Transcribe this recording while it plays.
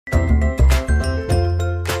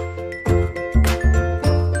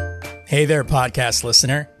Hey there, podcast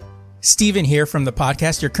listener. Steven here from the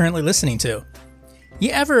podcast you're currently listening to. You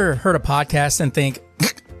ever heard a podcast and think,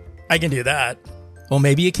 I can do that? Well,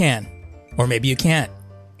 maybe you can. Or maybe you can't.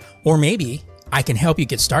 Or maybe I can help you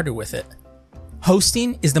get started with it.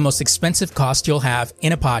 Hosting is the most expensive cost you'll have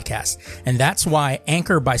in a podcast, and that's why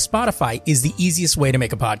Anchor by Spotify is the easiest way to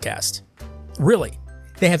make a podcast. Really,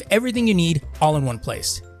 they have everything you need all in one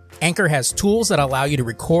place. Anchor has tools that allow you to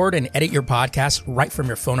record and edit your podcast right from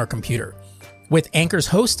your phone or computer. With Anchor's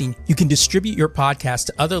hosting, you can distribute your podcast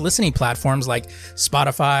to other listening platforms like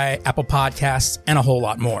Spotify, Apple Podcasts, and a whole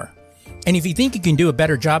lot more. And if you think you can do a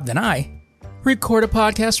better job than I, record a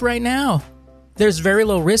podcast right now. There's very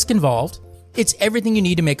low risk involved. It's everything you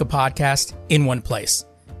need to make a podcast in one place.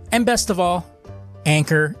 And best of all,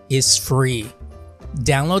 Anchor is free.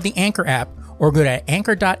 Download the Anchor app or go to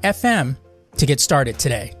anchor.fm to get started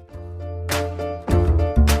today.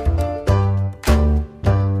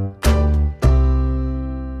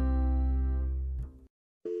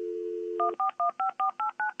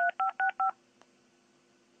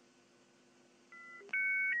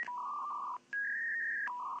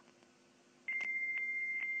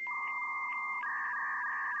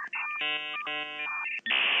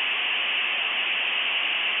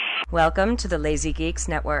 Welcome to the Lazy Geeks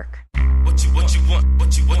Network. What you want,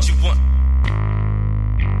 what you want.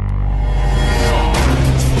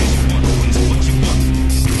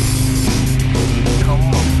 Come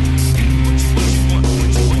on.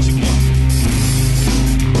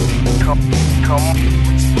 Come on.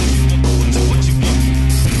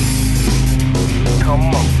 Come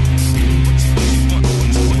on.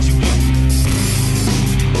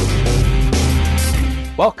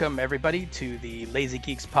 Welcome, everybody, to the Lazy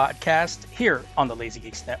Geeks podcast here on the Lazy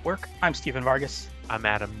Geeks Network. I'm Steven Vargas. I'm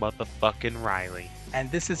Adam motherfucking Riley.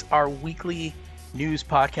 And this is our weekly news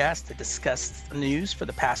podcast to discuss the news for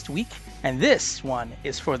the past week. And this one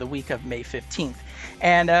is for the week of May 15th.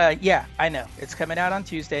 And yeah, I know, it's coming out on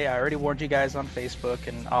Tuesday. I already warned you guys on Facebook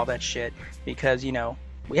and all that shit because, you know,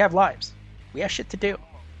 we have lives. We have shit to do.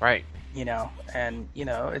 Right. You know, and, you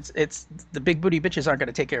know, it's the big booty bitches aren't going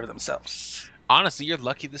to take care of themselves. Honestly, you're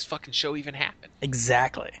lucky this fucking show even happened.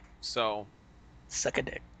 Exactly. So, suck a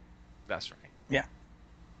dick. That's right. Yeah.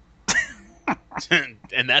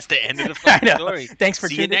 And that's the end of the fucking story. Thanks for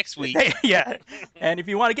See you next week. Yeah. And if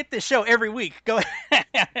you want to get this show every week, go ahead.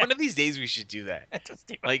 One of these days we should do that. Just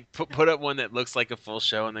do it. Like put up one that looks like a full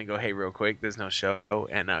show and then go, hey, real quick, there's no show,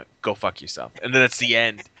 and go fuck yourself. And then that's the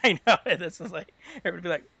end. I know. This is like everybody be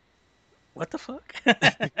like, what the fuck? What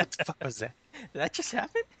the fuck was that? Did that just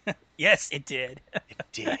happen? Yes, it did. It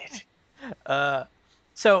did.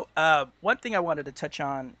 So one thing I wanted to touch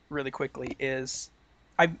on really quickly is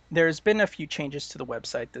there's been a few changes to the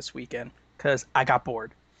website this weekend because I got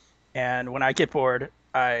bored. And when I get bored,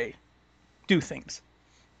 I do things.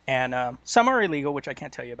 And some are illegal, which I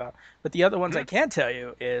can't tell you about. But the other ones I can tell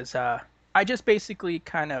you is I just basically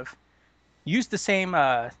kind of used the same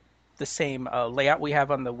layout we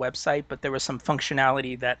have on the website, but there was some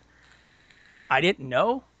functionality that I didn't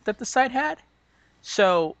know that the site had.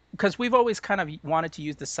 So, because we've always kind of wanted to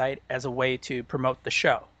use the site as a way to promote the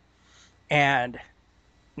show. And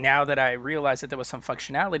now that I realized that there was some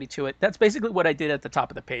functionality to it, that's basically what I did at the top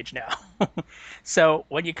of the page now. So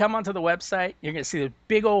when you come onto the website, you're going to see a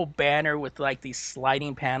big old banner with like these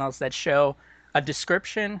sliding panels that show a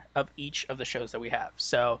description of each of the shows that we have.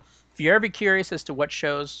 So if you're ever curious as to what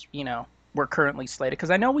shows, you know, we're currently slated, because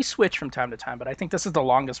I know we switch from time to time, but I think this is the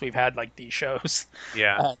longest we've had like these shows.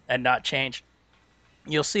 Yeah. And not change.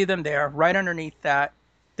 You'll see them there. Right underneath that,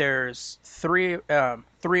 there's three of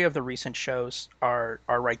the recent shows are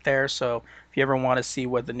right there. So if you ever want to see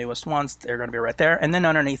what the newest ones, they're going to be right there. And then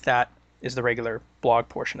underneath that is the regular blog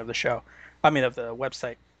portion of the show. Of the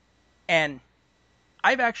website. And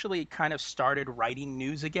I've actually kind of started writing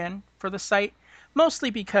news again for the site,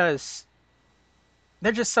 mostly because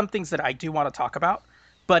they're just some things that I do want to talk about,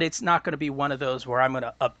 but it's not going to be one of those where I'm going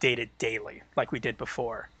to update it daily like we did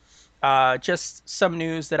before. Just some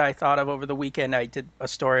news that I thought of over the weekend. I did a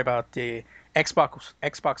story about the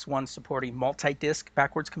Xbox One supporting multi-disc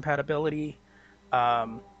backwards compatibility, a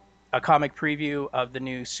comic preview of the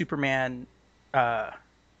new Superman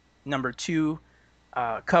 #2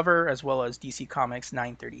 cover, as well as DC Comics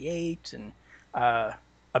 938, and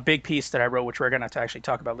a big piece that I wrote, which we're going to have to actually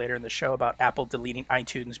talk about later in the show, about Apple deleting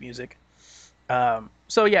iTunes music.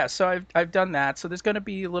 So I've done that. So there's going to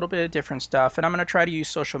be a little bit of different stuff, and I'm going to try to use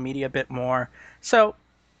social media a bit more. So,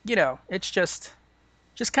 you know, it's just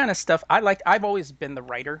kind of stuff I've always been the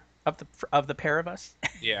writer of the pair of us.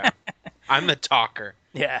 Yeah. I'm the talker.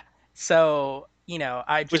 Yeah. So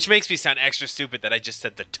I Which just makes me sound extra stupid that I just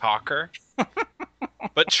said the talker.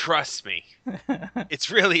 But trust me, it's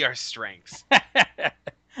really our strengths.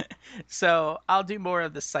 so I'll do more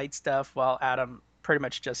of the site stuff while Adam pretty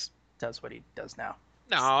much just does what he does now.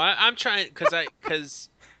 No, I'm trying because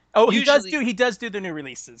Oh, usually he does do the new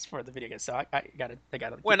releases for the video games, so I gotta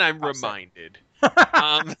give when him I'm offset. reminded,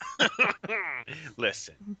 um,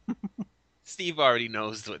 listen, Steve already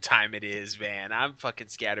knows what time it is, man. I'm fucking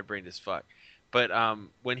scatterbrained as fuck. But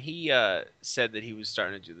when he said that he was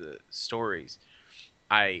starting to do the stories,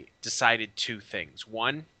 I decided two things.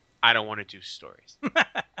 One, I don't want to do stories.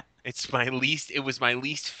 It was my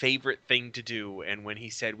least favorite thing to do, and when he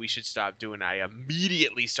said we should stop doing it, I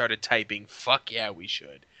immediately started typing, fuck yeah, we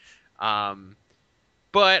should. Um,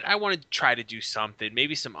 but I wanted to try to do something,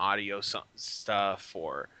 maybe some audio stuff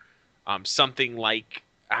or something like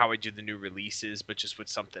how I do the new releases, but just with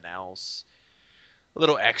something else, a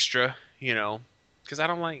little extra, because I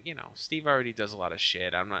don't like, Steve already does a lot of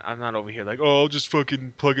shit. I'm not over here like, oh, I'll just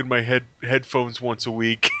fucking plug in my headphones once a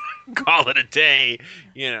week, call it a day,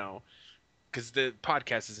 you know, because the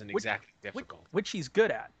podcast isn't which, exactly which difficult. which he's good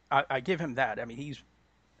at. I give him that. I mean, he's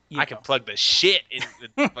you I can know plug the shit in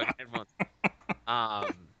the fucking headphones.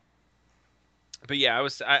 Um, but yeah,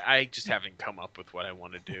 I just haven't come up with what I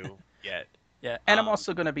want to do yet. yeah, and Um,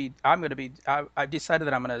 I've decided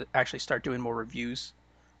that I'm gonna actually start doing more reviews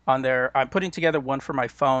on there. I'm putting together one for my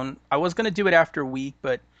phone. I was gonna do it after a week,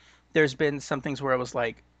 but there's been some things where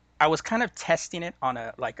I was kind of testing it on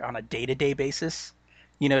a day-to-day basis,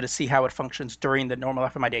 to see how it functions during the normal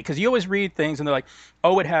life of my day. Because you always read things and they're like,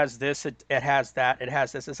 oh, it has this, it has that, it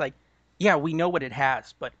has this. It's like, yeah, we know what it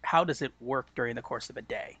has, but how does it work during the course of a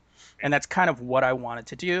day? And that's kind of what I wanted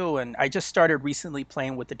to do. And I just started recently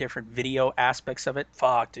playing with the different video aspects of it.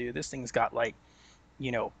 Fuck, dude, this thing's got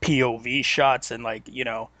POV shots and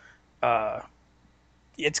uh,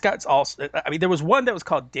 it's got also. I mean, there was one that was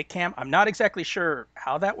called Dick Cam. I'm not exactly sure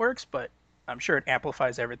how that works, but I'm sure it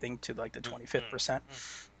amplifies everything to like the 25th percent.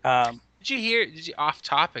 Um, did you off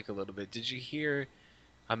topic a little bit? Did you hear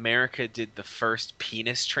America did the first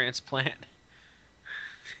penis transplant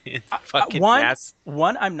in fucking one, mass?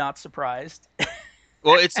 I'm not surprised,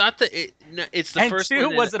 Well, it's not no, it's the and first two,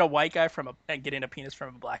 one in was it a white guy and getting a penis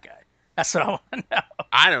from a black guy? That's what I want to know.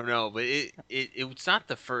 I don't know, but it's not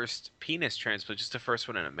the first penis transplant, just the first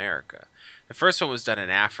one in America. The first one was done in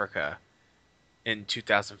Africa in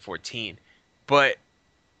 2014, but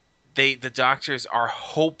the doctors are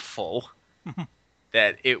hopeful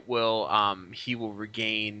that he will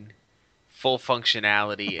regain full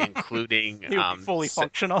functionality, including He would be fully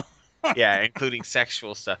functional. yeah, including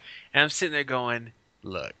sexual stuff. And I'm sitting there going,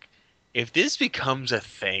 look, if this becomes a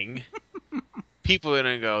thing, people are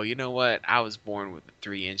gonna go, you know what? I was born with a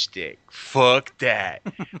 3-inch dick. Fuck that.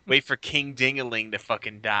 Wait for King Dingaling to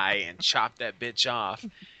fucking die and chop that bitch off.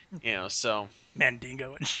 So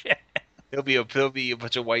Mandingo and shit. there'll be a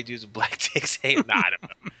bunch of white dudes with black dicks. Hey, nah, I don't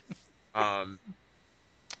know.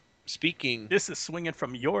 Speaking This is swinging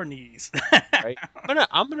from your knees. right,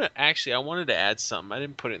 I'm gonna actually I wanted to add something. I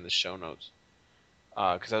didn't put it in the show notes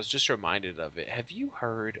because I was just reminded of it. Have you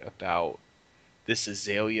heard about this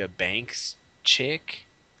Azalea Banks chick?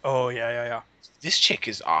 Oh yeah, yeah, This chick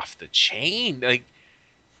is off the chain. Like,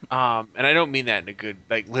 and I don't mean that in a good,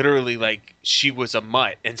 like, literally, like she was a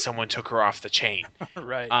mutt and someone took her off the chain. yeah.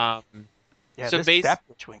 Right. Um, Yeah, so that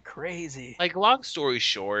bitch went crazy. like, long story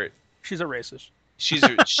short, She's a racist.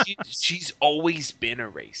 she's always been a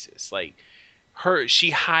racist. Like, she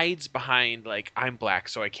hides behind like I'm black,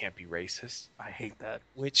 so I can't be racist, I hate that.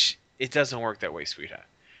 which it doesn't work that way, sweetheart.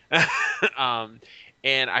 um,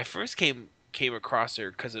 and I first came across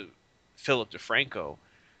her because of Philip DeFranco.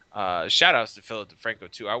 Shout outs to Philip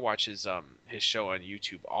DeFranco too. I watch his show on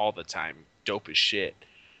YouTube all the time. Dope as shit.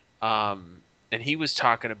 And he was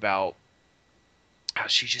talking about how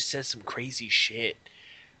she just says some crazy shit.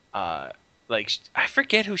 Like I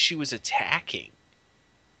forget who she was attacking.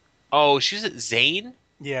 Oh, she's at Zayn,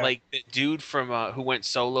 Yeah, like the dude from who went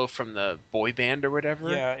solo from the boy band or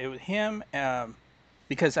whatever. yeah. It was him,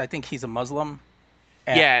 because I think he's a Muslim,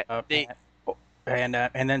 and Yeah, uh, they.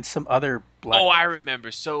 and then some other black, Oh, I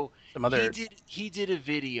remember. So some other. he did a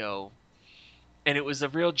video, and it was a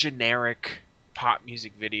real generic pop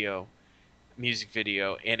music video,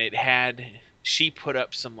 and it had she put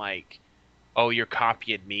up some like, oh, you're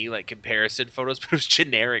copying me, like comparison photos, but it was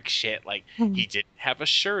generic shit. Like he didn't have a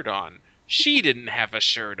shirt on, she didn't have a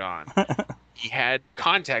shirt on, he had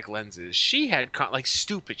contact lenses, she had like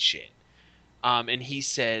stupid shit. And he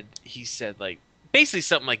said like basically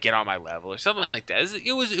something like get on my level or something like that.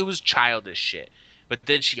 It was childish shit. But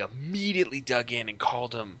then she immediately dug in and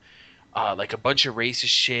called him like a bunch of racist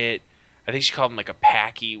shit. I think she called him like a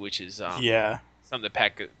Paki, which is Yeah, some of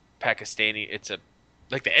the Pakistani. It's a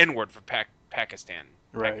like the N word for Pakistan.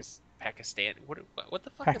 right. Pakistan. What the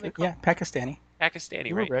fuck are they called? Yeah, Pakistani. Pakistani,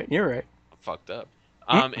 You were right? right. You're right. I'm fucked up.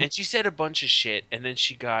 Mm, And she said a bunch of shit, and then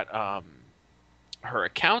she got her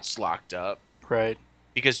accounts locked up right.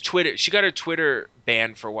 because Twitter. She got her Twitter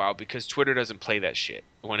banned for a while because Twitter doesn't play that shit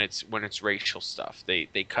when it's racial stuff. They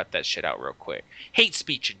cut that shit out real quick. Hate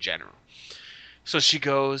speech in general. So she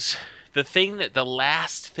goes. The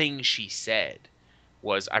last thing she said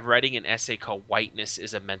was, "I'm writing an essay called 'Whiteness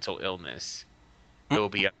is a Mental Illness.' It will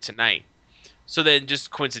Mm, be up tonight." So then,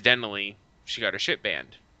 just coincidentally, she got her shit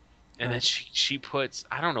banned. And then right. she puts,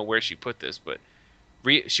 I don't know where she put this, but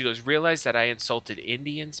she goes, realize that I insulted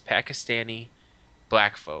Indians, Pakistani,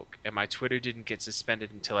 black folk, and my Twitter didn't get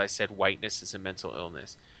suspended until I said whiteness is a mental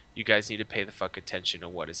illness. You guys need to pay the fuck attention to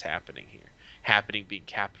what is happening here. Happening being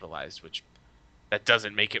capitalized, which that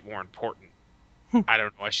doesn't make it more important. I don't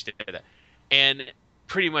know why she did that. And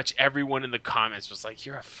pretty much everyone in the comments was like,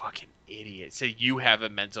 "You're a fucking idiot." So you have a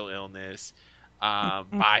mental illness.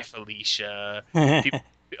 Bye, Felicia. People,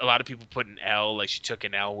 a lot of people put an L, like she took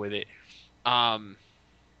an L with it. Um,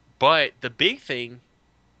 but the big thing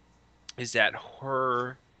is that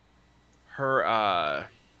her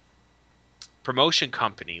promotion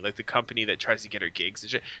company, like the company that tries to get her gigs,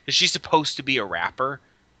 and she's supposed to be a rapper.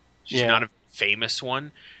 She's Yeah. not a famous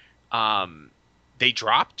one. Um, they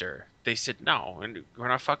dropped her. They said no, and we're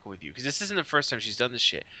not fucking with you because this isn't the first time she's done this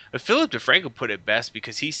shit. But Philip DeFranco put it best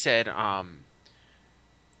because he said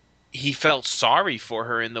he felt sorry for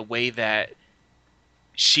her in the way that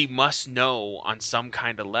she must know on some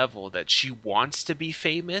kind of level that she wants to be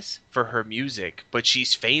famous for her music, but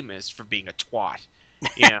she's famous for being a twat.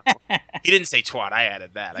 You know, he didn't say twat. I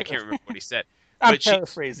added that. I can't remember what he said, I'm but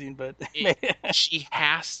paraphrasing, but it, she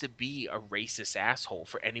has to be a racist asshole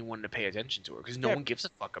for anyone to pay attention to her because no yeah. one gives a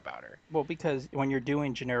fuck about her. Well, because when you're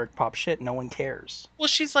doing generic pop shit, no one cares. Well,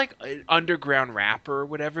 she's like an underground rapper or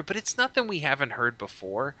whatever, but it's nothing we haven't heard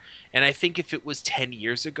before. And I think if it was 10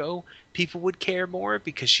 years ago, people would care more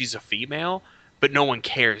because she's a female, but no one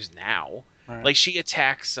cares now. Right. Like she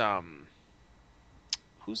attacks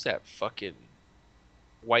who's that fucking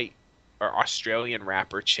white or Australian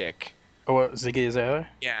rapper chick? Oh, what, Ziggy Azalea?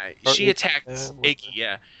 Yeah, Or she Iggy attacks Azalea? Iggy,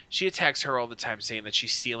 yeah. She attacks her all the time saying that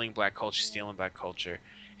she's stealing black culture, stealing black culture.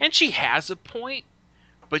 And she has a point,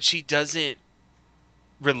 but she doesn't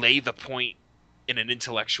relay the point in an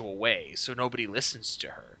intellectual way, so nobody listens to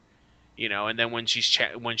her. You know, and then when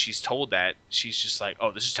she's told that, she's just like,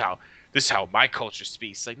 "Oh, this is how my culture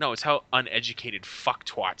speaks." Like, no, it's how uneducated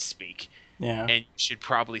fucktwats speak, Yeah. and you should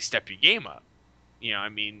probably step your game up. You know, I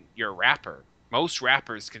mean, you're a rapper. Most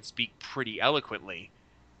rappers can speak pretty eloquently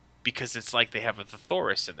because it's like they have a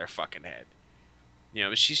thesaurus in their fucking head. You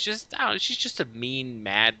know, she's just, I don't know, she's just a mean,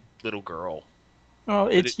 mad little girl. Well,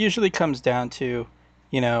 But it, it usually comes down to,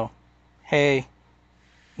 you know, hey,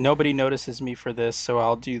 nobody notices me for this, so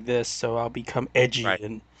I'll do this, so I'll become edgy right.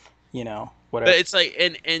 and, But whatever. it's like,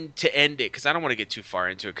 and to end it, because I don't want to get too far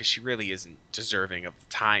into it, because she really isn't deserving of the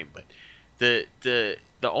time. But the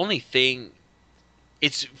only thing,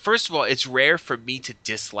 it's first of all, it's rare for me to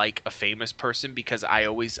dislike a famous person because I'm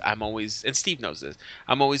always, and Steve knows this,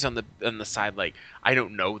 I'm always on the side like I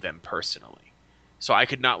don't know them personally, so I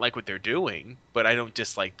could not like what they're doing, but I don't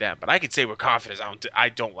dislike them. But I could say with confidence I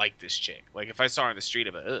don't like this chick. Like if I saw her on the street,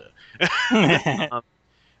 I'm like, ugh.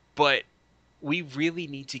 But we really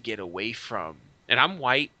need to get away from, and I'm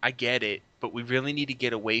white, I get it, but we really need to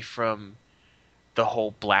get away from the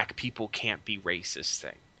whole black people can't be racist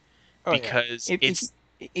thing Oh yeah. because If if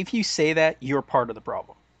if you say that, you're part of the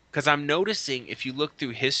problem. I'm noticing if you look through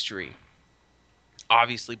history,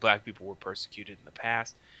 obviously black people were persecuted in the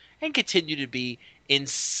past and continue to be in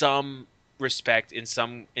some respect in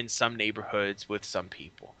some neighborhoods with some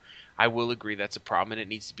people. I will agree that's a problem and it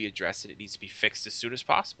needs to be addressed and it needs to be fixed as soon as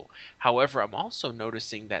possible. However, I'm also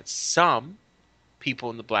noticing that some people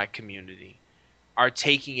in the black community are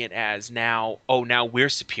taking it as now, oh, now we're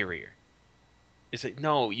superior. It's like,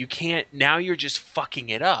 no, you can't. Now you're just fucking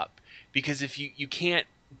it up because if you can't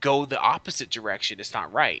go the opposite direction, it's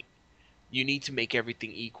not right. You need to make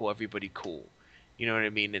everything equal, everybody cool. You know what I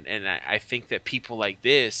mean? And I think that people like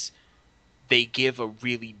this, they give a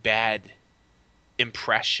really bad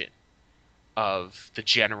impression of the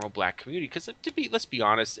general black community. Because let's be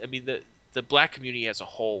honest, I mean the black community as a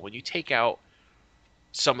whole, when you take out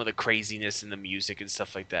some of the craziness in the music and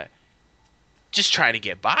stuff like that, just trying to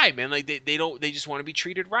get by, man. Like they don't they just want to be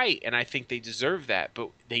treated right, and I think they deserve that. But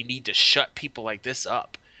they need to shut people like this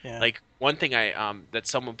up. Yeah. Like one thing I that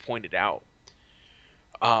someone pointed out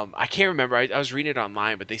I can't remember. I was reading it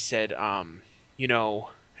online, but they said, you know,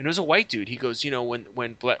 and it was a white dude. He goes, you know,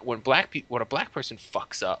 when a black person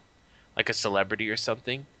fucks up, like a celebrity or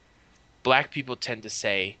something, black people tend to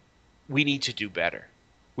say, we need to do better.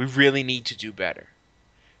 We really need to do better.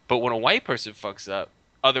 But when a white person fucks up,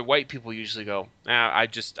 other white people usually go, nah,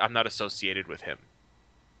 I'm not associated with him.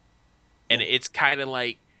 And Yeah. it's kind of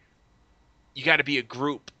like you got to be a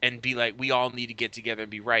group and be like, we all need to get together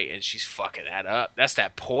and be right. And she's fucking that up. That's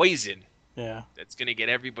that poison Yeah. that's gonna get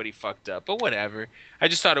everybody fucked up. But whatever. I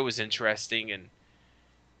just thought it was interesting and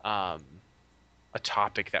um, a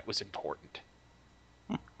topic that was important.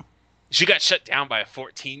 She got shut down by a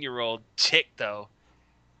 14-year-old chick though.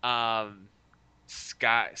 Um,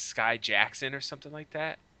 Sky Jackson or something like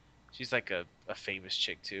that. She's like a famous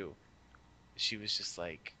chick too. She was just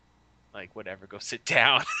like whatever, go sit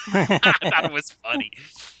down. I thought it was funny.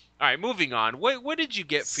 All right, moving on. What did you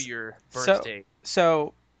get for your So, birthday?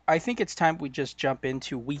 so I think it's time we just jump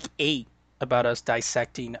into week 8 about us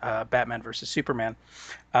dissecting Batman versus Superman.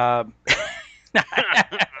 Um,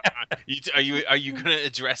 Are you gonna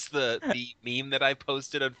address the meme that I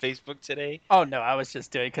posted on Facebook today? oh no, I was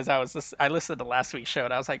just doing because I listened to last week's show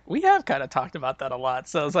and I was like, we have kind of talked about that a lot.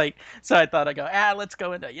 So I was like, so I thought I'd go, let's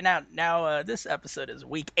go into now this episode is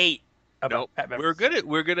week 8 about Nope. Batman We're versus gonna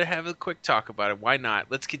we're gonna have a quick talk about it. Why not?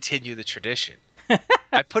 Let's continue the tradition.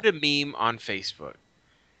 I put a meme on Facebook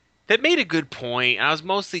that made a good point. I was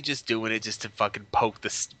mostly just doing it just to fucking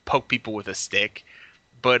poke people with a stick.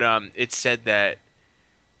 But it said that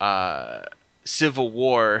uh, Civil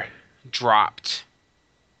War dropped.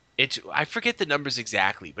 I forget the numbers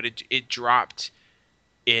exactly, but it dropped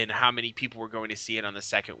in how many people were going to see it on the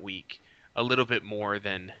second week, a little bit more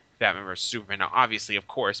than Batman vs Superman. Now, obviously, of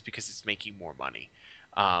course, because it's making more money.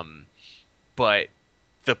 Um, but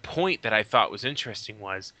the point that I thought was interesting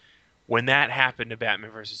was when that happened to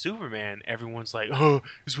Batman vs Superman, everyone's like, "Oh,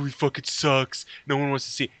 this movie fucking sucks. No one wants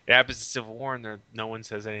to see it." It happens to Civil War, and no one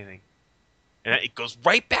says anything. And it goes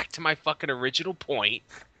right back to my fucking original point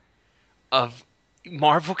of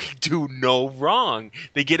Marvel can do no wrong.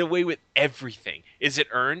 They get away with everything. Is it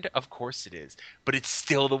earned? Of course it is. But it's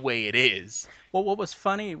still the way it is. Well, what was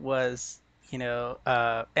funny was,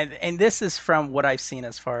 and this is from what I've seen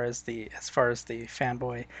as far as the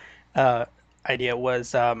fanboy uh, idea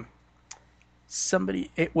was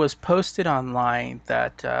it was posted online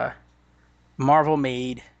that Marvel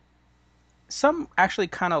made some actually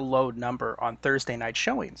kind of low number on Thursday night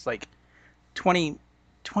showings, like 20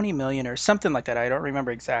 20 million or something like that. I don't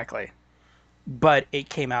remember exactly, but it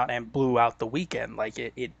came out and blew out the weekend. Like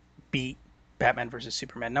it beat Batman versus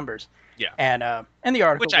Superman numbers. Yeah. And the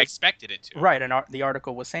article Which I was expected it to. right, and the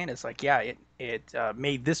article was saying it's like, yeah, it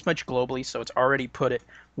made this much globally, so it's already put it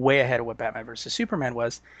way ahead of what Batman versus Superman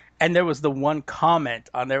was. And there was the one comment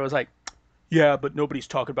on there was like, yeah, but nobody's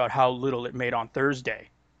talking about how little it made on Thursday.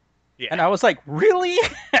 Yeah. And I was like, really?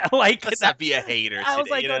 Like Let's that, not be a hater I was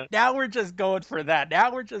today, like, you know? now we're just going for that.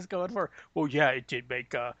 Now we're just going for, well, yeah, it did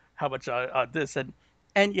make how much this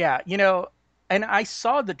and yeah, and I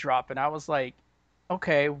saw the drop and I was like,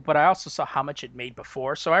 okay, but I also saw how much it made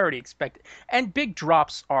before, so I already expected. And big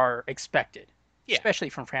drops are expected, Yeah. especially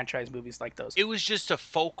from franchise movies like those. It was just a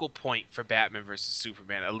focal point for Batman versus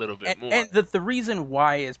Superman a little bit more. And the reason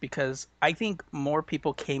why is because I think more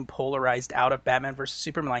people came polarized out of Batman versus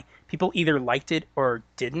Superman. Like people either liked it or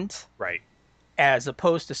didn't, Right. as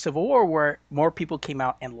opposed to Civil War, where more people came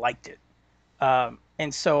out and liked it.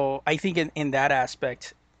 And so I think in that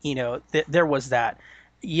aspect, there was that,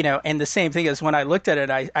 and the same thing is when I looked at it,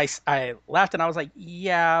 I laughed and I was like,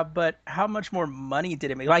 yeah, but how much more money did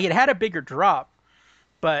it make? Like it had a bigger drop,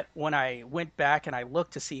 but when I went back and I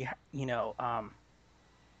looked to see,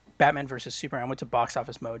 Batman versus Superman, I went to Box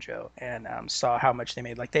Office Mojo and saw how much they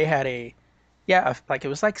made. Like they had like it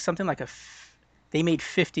was like something like they made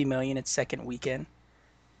 50 million its second weekend,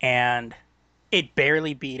 and it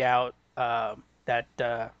barely beat out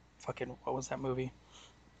that fucking what was that movie?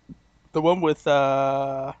 The one with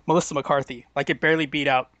Melissa McCarthy. Like it barely beat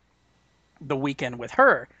out the weekend with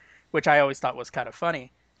her, which I always thought was kind of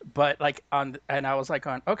funny. But like and I was like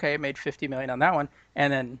okay, it made 50 million on that one,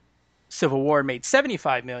 and then Civil War made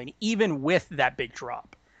 75 million, even with that big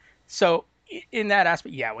drop. So in that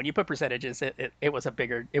aspect, yeah, when you put percentages, it was a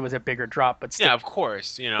bigger drop, but still. Yeah, of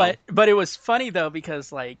course, But it was funny though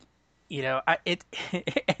because like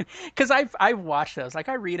because I've watched those, like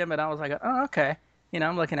I read them and I was like, oh, okay,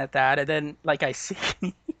 I'm looking at that, and then like I see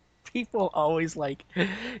people always like,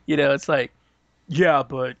 it's like, yeah,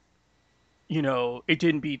 but it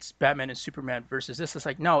didn't beat Batman and Superman versus this. It's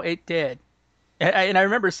like, no, it did. And I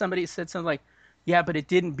remember somebody said something like, Yeah, but it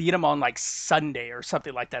didn't beat him on like Sunday or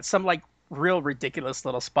something like that. Some like real ridiculous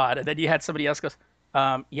little spot. And then you had somebody else goes,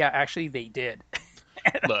 yeah, actually they did.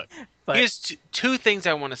 Look, But here's two things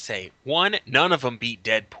I want to say. One, none of them beat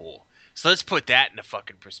Deadpool. So let's put that in a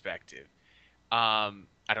fucking perspective. I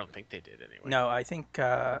don't think they did anyway. no, I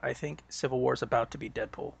think Civil War's about to be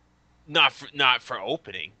Deadpool. Not for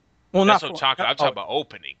opening. Well, That's not what I'm for talking not, about. I'm oh talking about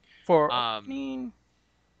opening. for Um, opening.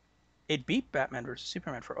 It beat Batman versus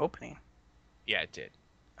Superman for opening. yeah, it did.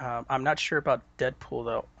 I'm not sure about Deadpool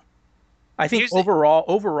though. I think Here's the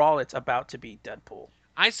overall it's about to be Deadpool.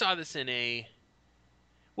 I saw this in a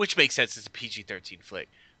which makes sense. It's a PG-13 flick.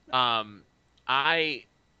 Um, I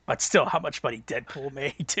But still, how much money Deadpool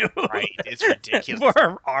made too right, it's ridiculous. for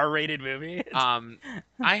an R-rated movie? Um,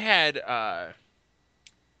 I had I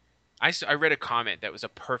read a comment that was a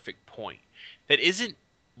perfect point that isn't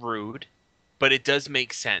rude, but it does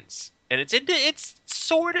make sense. And it's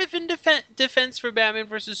sort of in defense for Batman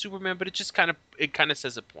versus Superman, but it kind of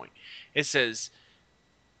says a point. It says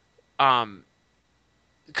um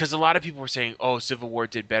because a lot of people were saying, "Oh, Civil War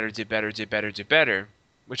did better, did better, did better, did better,"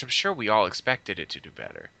 which I'm sure we all expected it to do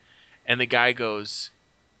better. And the guy goes,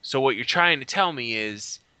 "So what you're trying to tell me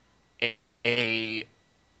is a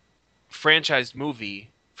franchised movie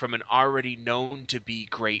from an already known to be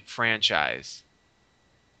great franchise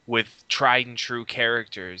with tried and true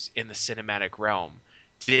characters in the cinematic realm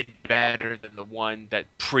did better than the one that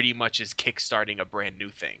pretty much is kickstarting a brand new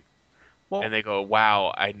thing." Well, And they go,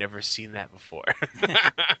 "Wow, I'd never seen that before."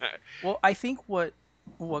 well, I think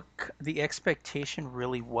the expectation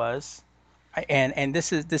really was, and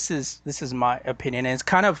this is my opinion,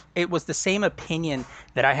 and it was the same opinion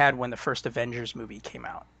that I had when the first Avengers movie came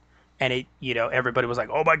out. And everybody was like,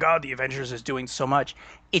 "Oh my God, the Avengers is doing so much."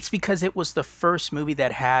 It's because it was the first movie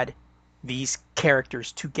that had these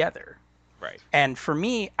characters together. Right. And for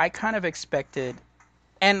me, I kind of expected,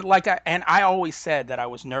 and I always said that I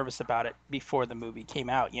was nervous about it before the movie came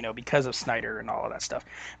out, because of Snyder and all of that stuff.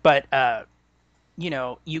 But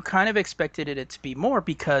you kind of expected it to be more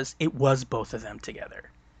because it was both of them together.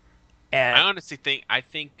 I And honestly think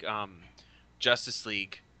Justice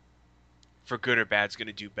League, for good or bad, is going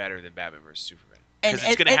to do better than Batman vs Superman and because it's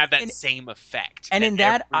and, going to and, have that and same effect And that in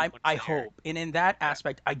that, everyone's I sharing. hope, and in that Yeah.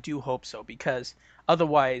 aspect, I do hope so because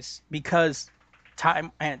otherwise, because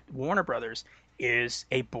Time and Warner Brothers is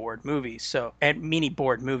a board movie, so and mini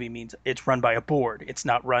board movie means it's run by a board. It's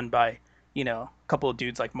not run by a couple of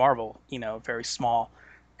dudes like Marvel, very small,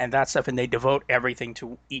 and that stuff. And they devote everything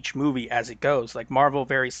to each movie as it goes. Like Marvel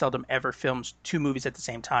very seldom ever films two movies at the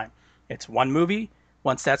same time. It's one movie.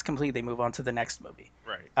 Once that's complete, they move on to the next movie.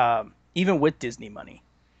 Right. Even with Disney money,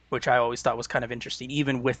 which I always thought was kind of interesting.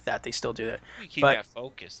 Even with that, they still do that. You keep But that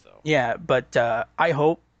focus though. yeah, but I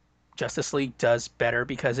hope Justice League does better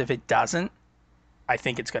because if it doesn't, I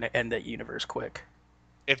think it's going to end that universe quick.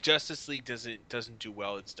 If Justice League doesn't do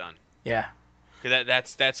well, it's done. Yeah.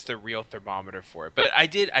 'Cause that's the real thermometer for it. But I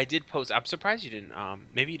did post. I'm surprised you didn't.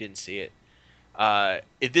 Maybe you didn't see it.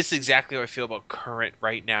 This is exactly how I feel about current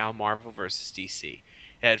right now Marvel versus DC.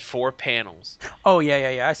 It had 4 panels, Oh yeah, yeah,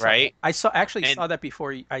 yeah. I saw that. right? I actually And saw that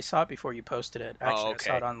before I saw it before you posted it. oh, Actually, I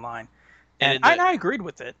saw it okay. online, And and in I, the and I agreed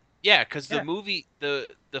with it. Yeah, because the Yeah. movie, the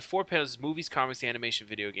 4 panels, movies, comics, animation,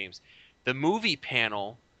 video games. The movie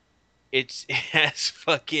panel, it has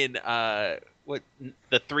fucking what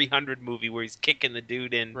the 300 movie where he's kicking the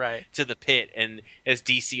dude in Right. to the pit, and as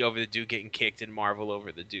DC over the dude getting kicked, and Marvel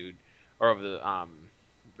over the dude, or over the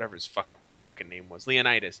whatever his fucking name was,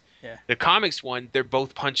 Leonidas. Yeah. The comics one, they're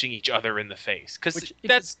both punching each other in the face because Which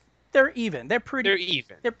that's they're even. They're pretty. they're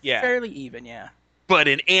even. They're Yeah. fairly even. Yeah. But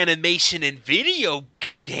in animation and video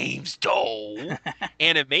games, though,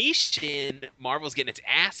 animation, Marvel's getting its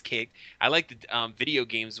ass kicked. I like the video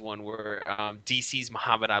games one where DC's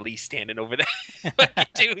Muhammad Ali standing over that fucking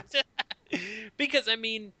dude. Because, I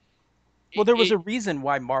mean, Well, it, there was it, a reason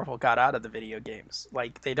why Marvel got out of the video games.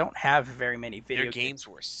 Like they don't have very many their video games. games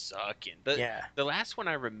were sucking. The, Yeah. the last one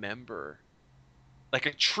I remember, like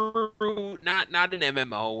a true, not an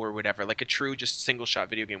MMO or whatever, like a true just single shot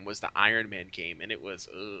video game was the Iron Man game, and it was,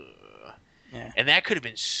 ugh. Yeah. And that could have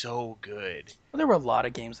been so good. Well, there were a lot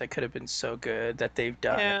of games that could have been so good that they've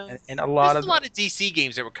done, Yeah. and a lot There's of a lot of DC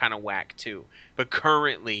games that were kind of whack too, but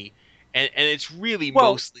currently, and it's really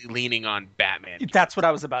well, mostly leaning on Batman that's games. what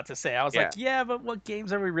I was about to say. I was Yeah, like, yeah, but what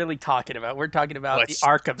games are we really talking about? We're talking about but the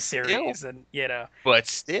Arkham still, series, and yeah,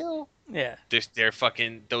 they're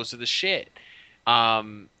fucking those are the shit. yeah.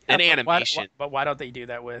 And animation. But why don't they do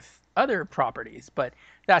that with other properties? But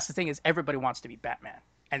that's the thing is everybody wants to be Batman,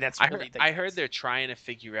 and that's really the I heard case. they're trying to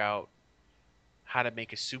figure out how to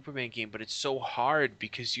make a Superman game, but it's so hard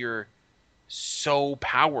because you're so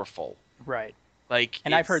powerful. Right. Like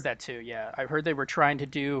And I've heard it's that too. Yeah, I've heard they were trying to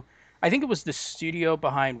do. I think it was the studio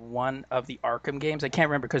behind one of the Arkham games. I can't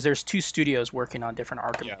remember because there's two studios working on different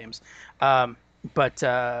Arkham yeah. games. Um, but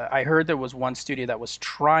I heard there was one studio that was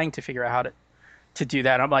trying to figure out how to do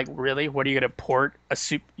that. I'm like, really? What are you gonna port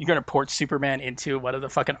You're gonna port Superman into one of the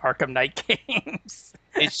fucking Arkham Knight games?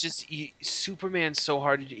 It's just Superman's so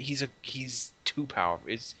hard. He's too powerful.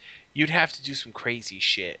 It's you'd have to do some crazy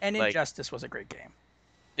shit. And Like Injustice was a great game.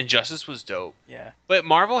 Injustice was dope, Yeah, but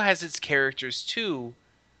Marvel has its characters too,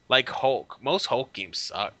 like Hulk. Most Hulk games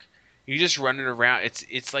suck. You're just running around.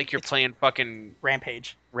 It's like you're it's playing fucking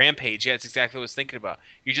Rampage. Rampage. Yeah, it's exactly what I was thinking about.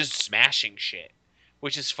 You're just smashing shit,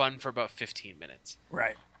 which is fun for about 15 minutes.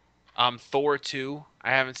 Right. Thor 2, I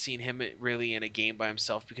haven't seen him really in a game by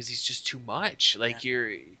himself because he's just too much. Yeah. Like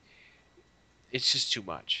it's just too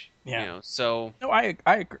much, Yeah. So No,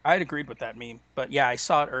 I'd agreed with that meme, but yeah, I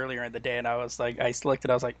saw it earlier in the day, and I was like, I looked at,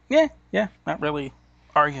 it, I was like, yeah, yeah, not really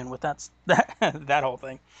arguing with that whole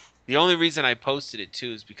thing. the only reason I posted it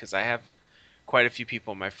too is because I have quite a few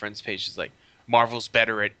people on my friends page is like Marvel's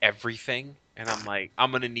better at everything, and I'm like,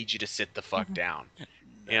 I'm gonna need you to sit the fuck down.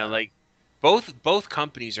 No. Like both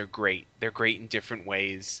companies are great. They're great in different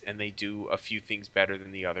ways, and they do a few things better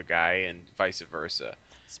than the other guy, and vice versa.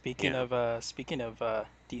 You know. Speaking of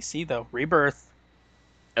DC though, Rebirth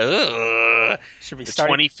Ugh. should be The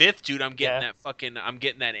starting. 25th, dude. Yeah, I'm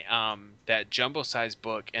getting that jumbo size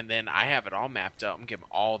book, and then I have it all mapped out. I'm getting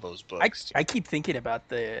all those books. I keep thinking about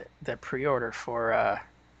the pre-order for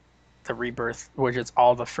the Rebirth, which is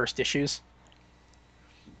all the first issues.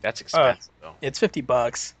 That's Uh, expensive though. it's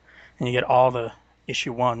 $50, and you get all the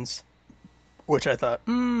issue ones, which I thought,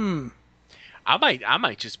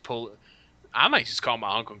 I might just call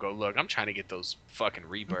my uncle and go, look, I'm trying to get those fucking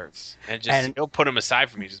rebirths, and just and he'll put them aside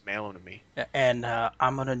for me, just mail them to me.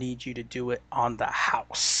 I'm gonna need you to do it on the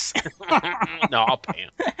house. No, I'll pay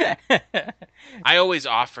him. I always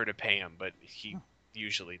offer to pay him, but he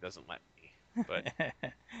usually doesn't let me. But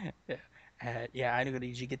Yeah, I'm gonna need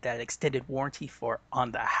you to get that extended warranty for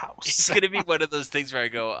on the it's house. gonna be one of those things where I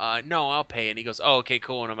go, no, I'll pay, and he goes, oh, okay,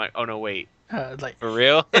 cool, and I'm like, oh no, wait, Like for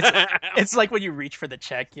real? it's it's like when you reach for the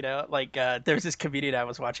check, you know. Like there's this comedian I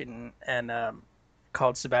was watching and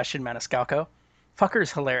called Sebastian Maniscalco.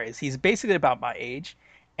 Fucker's hilarious. He's basically about my age,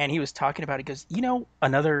 and he was talking about it. He goes, you know,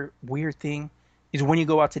 another weird thing is when you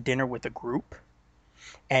go out to dinner with a group,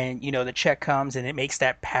 and you know the check comes and it makes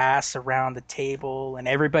that pass around the table, and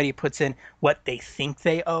everybody puts in what they think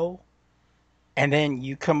they owe, and then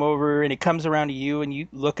you come over and it comes around to you, and you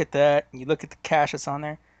look at that, and you look at the cash that's on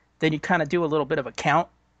there, then you kind of do a little bit of a count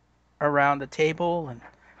around the table, and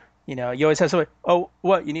you know you always have somebody, oh,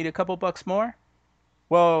 what, you need a couple bucks more?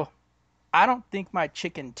 Well, I don't think my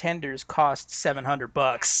chicken tenders cost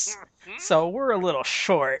 $700, so we're a little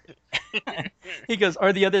short. He goes,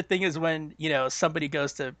 or the other thing is when you know somebody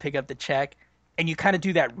goes to pick up the check, and you kind of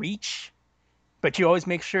do that reach, but you always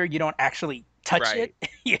make sure you don't actually touch Right. it.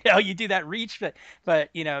 You know, you do that reach, but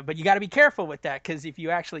you know, but you got to be careful with that because if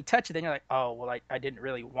you actually touch it, then you're like, oh well, I didn't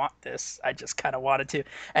really want this. I just kind of wanted to.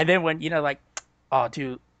 And then when you know, like, oh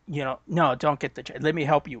dude, you know, no, don't get the check. Let me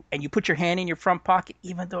help you. And you put your hand in your front pocket,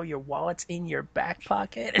 even though your wallet's in your back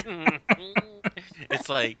pocket. It's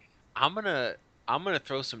like I'm gonna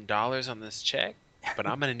throw some dollars on this check, but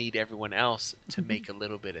I'm gonna need everyone else to make a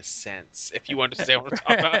little bit of sense. If you understand what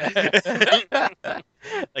I'm talking about,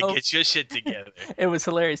 like Oh, get your shit together. it was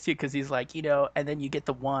hilarious too because he's like, you know, and then you get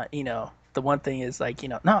the one, you know, the one thing is like, you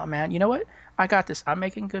know, no man, you know what? I got this. I'm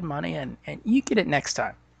making good money, and you get it next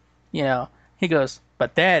time. You know, he goes,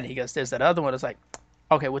 but then he goes, there's that other one. It's like,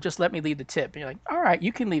 okay, well, just let me leave the tip. And you're like, all right,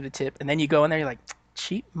 you can leave the tip. And then you go in there, you're like,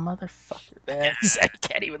 cheap motherfucker, man. He said, you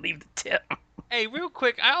can't even leave the tip. Hey, real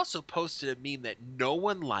quick, I also posted a meme that no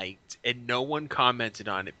one liked and no one commented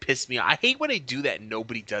on. It pissed me off. I hate when they do that and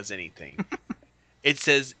nobody does anything. It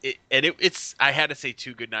says, it's, I had to say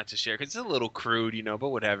too good not to share because it's a little crude, but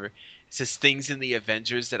whatever. It says things in the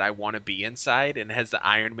Avengers that I want to be inside, and it has the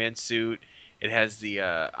Iron Man suit. It has the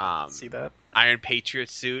See that? Iron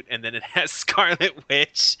Patriot suit, and then it has Scarlet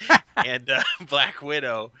Witch and Black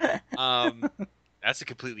Widow. That's a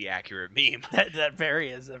completely accurate meme. That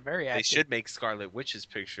very is a very They active. should make Scarlet Witch's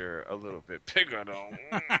picture a little bit bigger,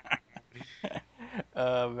 though.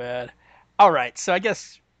 Oh man. All right, so I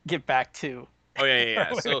guess get back to Oh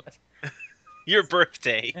yeah. So your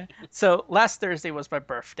birthday. so last Thursday was my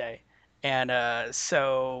birthday, and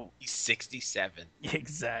so He's 67.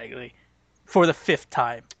 exactly for the fifth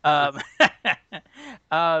time.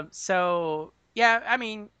 So yeah, I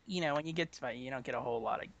mean, when you don't get a whole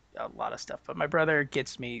lot of stuff, but my brother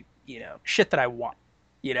gets me, shit that I want.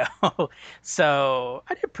 you know. So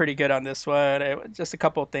I did pretty good on this one. Just a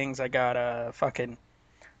couple of things. I got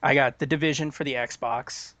the Division for the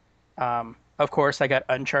Xbox. Of course, I got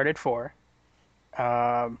Uncharted 4.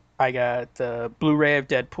 I got the Blu-ray of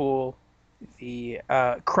Deadpool, the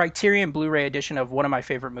Criterion Blu-ray edition of one of my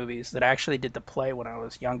favorite movies that I actually did the play when I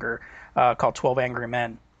was younger, called 12 Angry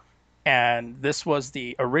Men. And this was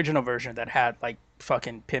the original version that had like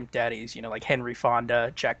fucking pimp daddies, like Henry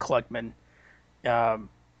Fonda, Jack Klugman, um,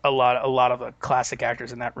 a lot of the classic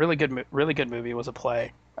actors in that. Really good movie. It was a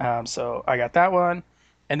play. So I got that one,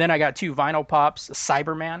 and then I got two vinyl pops,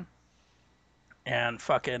 Cyberman and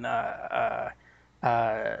fucking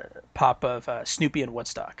pop of Snoopy and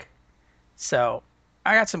Woodstock. So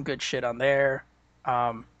I got some good shit on there.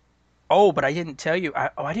 Um, oh, but I didn't tell you.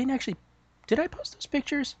 I didn't actually. Did I post those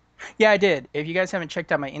pictures? Yeah, I did. If you guys haven't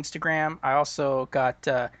checked out my Instagram, I also got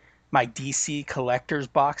my DC collector's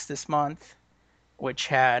box this month, which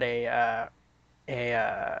had a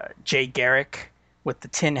Jay Garrick with the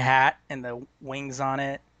tin hat and the wings on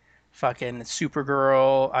it, fucking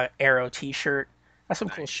Supergirl Arrow T-shirt. Got some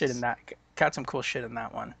cool shit in Nice. that. Got some cool shit in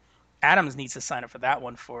that one. Adams needs to sign up for that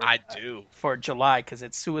one I do. for July because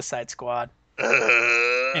it's Suicide Squad.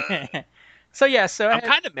 Ugh. So yeah, so I I'm had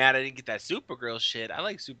kind of mad I didn't get that Supergirl shit. I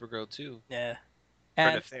like Supergirl too, yeah, for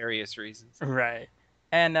and nefarious reasons. right,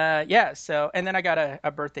 and yeah, so and then I got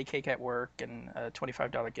a birthday cake at work and a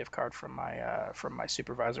 $25 gift card from my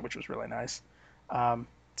supervisor, which was really nice.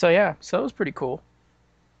 So yeah, so it was pretty cool,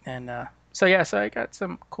 and so yeah, so I got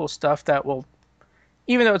some cool stuff that will,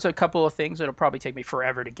 even though it's a couple of things, it'll probably take me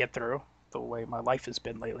forever to get through the way my life has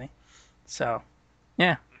been lately. So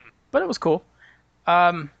yeah, but it was cool.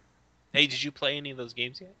 Um, Hey, did you play any of those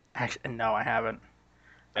games yet? actually, no, I haven't.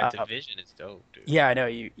 That Uh, Division is dope, dude. yeah, I know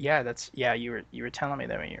you. Yeah, you were telling me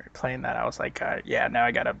that when you were playing that. I was like, yeah, now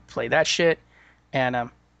I gotta play that shit. And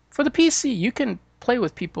for the PC, you can play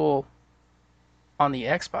with people on the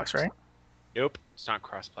Xbox, right? Nope, it's not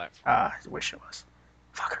cross-platform. I wish it was.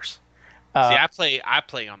 Fuckers. See, Uh, I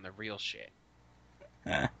play on the real shit.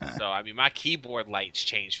 So I mean, my keyboard lights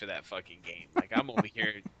changed for that fucking game. Like I'm over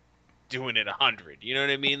here doing it 100. You know what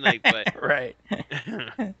I mean? Like, but right.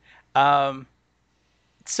 Um,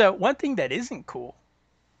 so one thing that isn't cool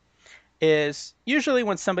is usually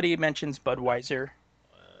when somebody mentions Budweiser,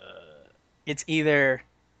 it's either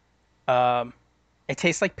um, it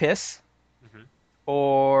tastes like piss Mhm.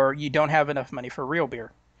 or you don't have enough money for real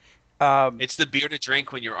beer. Um, It's the beer to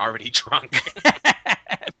drink when you're already drunk.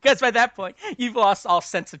 because by that point you've lost all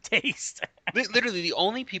sense of taste. Literally, the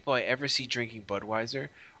only people I ever see drinking Budweiser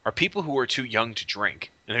are people who are too young to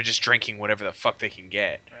drink, and they're just drinking whatever the fuck they can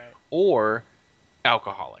get, Right. or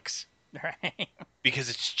alcoholics Right. because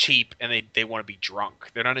it's cheap and they want to be drunk.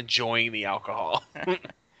 They're not enjoying the alcohol.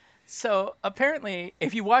 So apparently,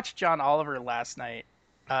 if you watched John Oliver last night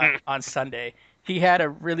on Sunday, he had a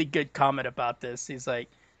really good comment about this. He's like,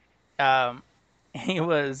 um, he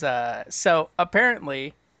was so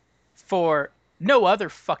apparently for no other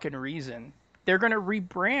fucking reason, they're gonna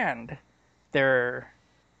rebrand their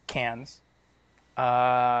cans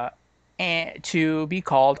and to be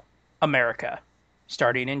called America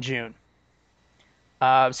starting in June.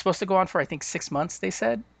 It's supposed to go on for I think 6 months. They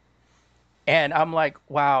said. And I'm like,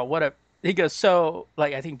 wow, what a. He goes, so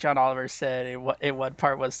like I think John Oliver said in what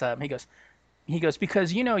part was he goes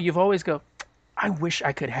because you've always go, I wish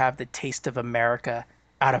I could have the taste of America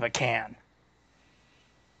out of a can,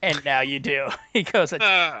 and now you do.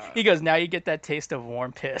 Ah, He goes now you get that taste of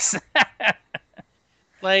warm piss.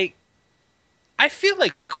 like, I feel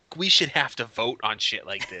like we should have to vote on shit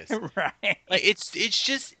like this. Right. Like, it's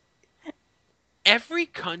just every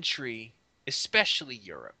country, especially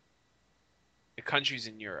Europe, the countries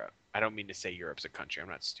in Europe. I don't mean to say Europe's a country. I'm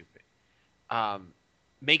not stupid. Um,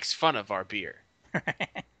 makes fun of our beer.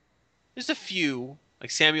 There's a few, like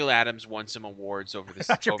Samuel Adams won some awards over I this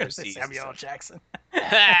thought you were gonna say overseas. Samuel L. Jackson,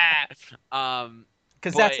 um,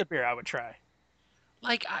 because that's but a beer I would try.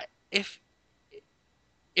 like, if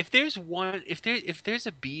there's one, if there's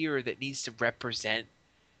a beer that needs to represent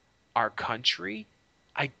our country,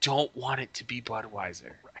 I don't want it to be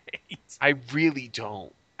Budweiser. Right. I really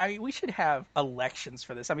don't. I mean, we should have elections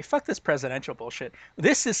for this. I mean, fuck this presidential bullshit.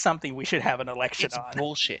 This is something we should have an election It's on.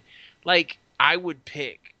 bullshit. Like, I would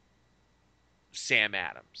pick Sam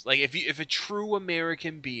Adams. Like, if a true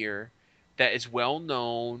American beer that is well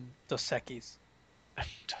known, Dos Equis.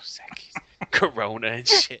 Dos Equis, Corona and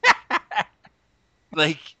shit.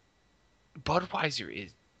 Like, Budweiser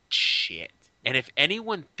is shit. And if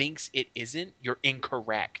anyone thinks it isn't, you're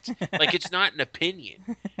incorrect. Like, it's not an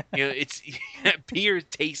opinion. It's beer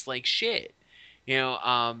tastes like shit. You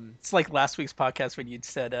know, It's like last week's podcast when you'd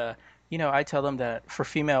said, I tell them that for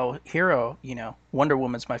female hero, Wonder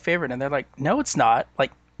Woman's my favorite, and they're like, no, it's not.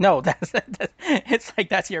 Like, no, it's like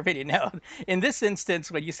that's your opinion. No, in this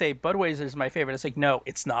instance, when you say Budweiser's my favorite, it's like, no,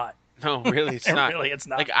 it's not. no, really, it's not. Really, it's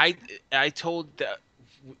not. Like I told the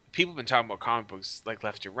people have been talking about comic books like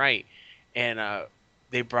left and right, and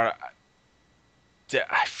they brought.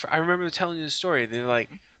 I remember telling you the story. They're like,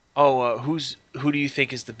 "Oh, who do you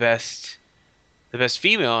think is the best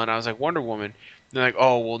female?" And I was like, "Wonder Woman." And they're like,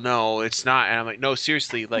 "Oh, well, no, it's not." And I'm like, "No,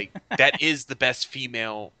 seriously, like that is the best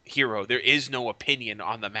female hero. There is no opinion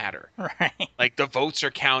on the matter. Right. Like the votes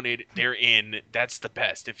are counted, they're in. That's the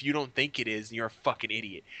best. If you don't think it is, you're a fucking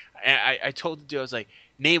idiot." And I told the dude, I was like,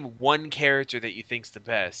 "Name one character that you think's the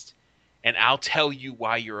best, and I'll tell you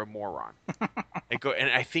why you're a moron."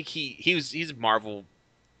 And I think he's Marvel,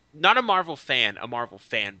 not a Marvel fan, a Marvel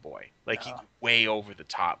fanboy. Like he's Oh. way over the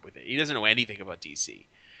top with it. He doesn't know anything about DC,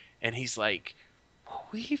 and he's like,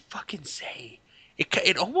 "What would he fucking say?"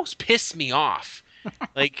 It almost pissed me off.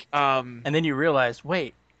 Like, And then you realize,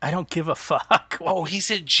 wait, I don't give a fuck. oh, he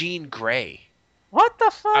said Jean Grey. What the I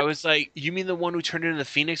fuck? was like, you mean the one who turned into the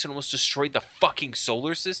Phoenix and almost destroyed the fucking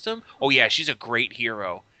solar system? Oh yeah, she's a great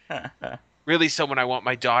hero. Really someone I want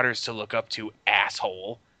my daughters to look up to,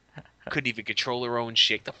 asshole. Couldn't even control her own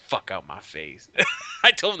shit. Get the fuck out my face.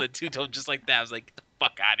 I told him the two told him just like that. I was like, get the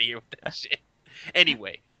fuck out of here with that shit.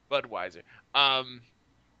 Anyway, Budweiser.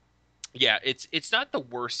 Yeah, it's not the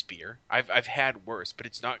worst beer. I've had worse, but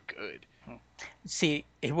it's not good. See,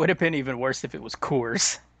 it would have been even worse if it was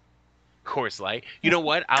Coors. Coors Light. You know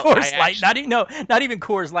what? I Coors Light, actually not even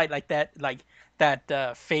Coors Light, like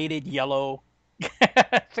that faded yellow,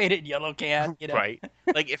 faded yellow can. right.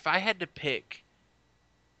 Like if I had to pick,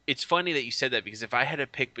 it's funny that you said that because if I had to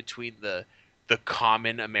pick between the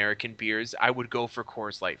common American beers, I would go for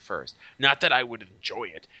Coors Light first. Not that I would enjoy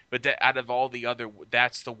it, but that out of all the other,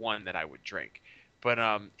 that's the one that I would drink. But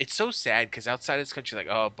it's so sad because outside of this country, like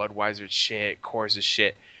oh Budweiser's shit, Coors is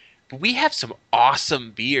shit, but we have some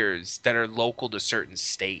awesome beers that are local to certain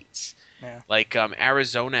states. Yeah. Like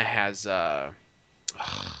Arizona has I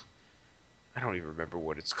don't even remember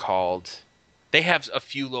what it's called. They have a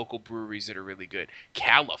few local breweries that are really good.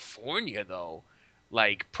 California, though,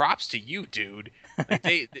 like props to you, dude.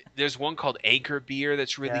 Like there's one called Anchor Beer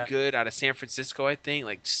that's really Yeah. good out of San Francisco, I think.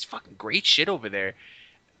 Like just fucking great shit over there.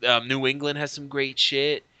 New England has some great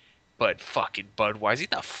shit, but fucking Budweiser,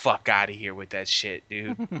 get the fuck out of here with that shit,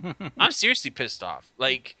 dude. I'm seriously pissed off.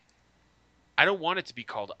 Like I don't want it to be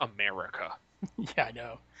called America. Yeah, I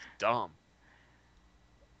know. Dumb.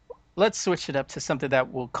 Let's switch it up to something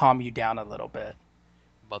that will calm you down a little bit.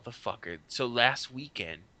 Motherfucker. So last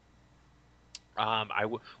weekend,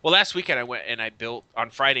 well last weekend I went and I built on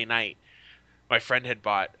Friday night. My friend had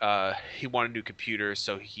bought he wanted a new computer,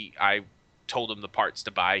 so I told him the parts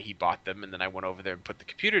to buy. He bought them, and then I went over there and put the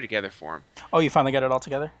computer together for him. Oh, you finally got it all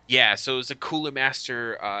together? Yeah, so it was a Cooler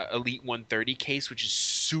Master Elite 130 case, which is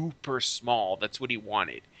super small. That's what he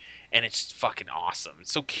wanted, and it's fucking awesome.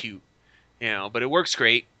 It's so cute, but it works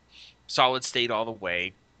great. Solid state all the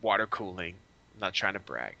way, water cooling. I'm not trying to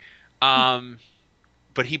brag. Um,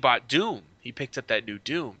 but he bought Doom. He picked up that new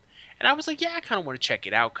Doom, and I was like, yeah, I kind of want to check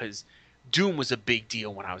it out because Doom was a big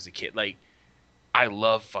deal when I was a kid. Like, I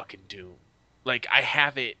love fucking Doom. Like, I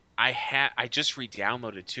have it. I just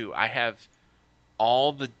re-downloaded too. I have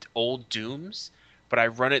all the old Dooms, but I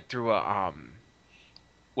run it through a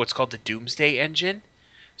what's called the Doomsday engine.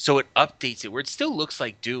 So it updates it where it still looks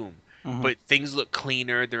like Doom, Hmm. but things look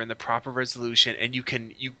cleaner. They're in the proper resolution, and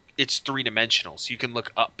it's three dimensional, so you can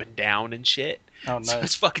look up and down and shit. Oh, So it's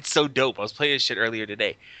nice. fucking so dope. I was playing this shit earlier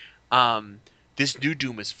today. This new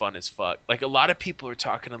Doom is fun as fuck. Like a lot of people are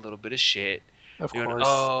talking a little bit of shit. Of Doing, course.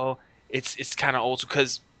 oh, it's kind of old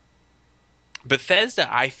because Bethesda,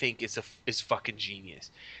 I think, is fucking genius.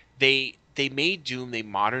 They made Doom, they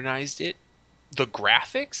modernized it. The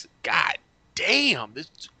graphics, god damn, the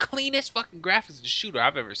cleanest fucking graphics in a shooter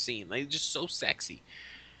I've ever seen. Like just so sexy.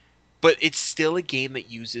 But it's still a game that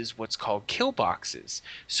uses what's called kill boxes.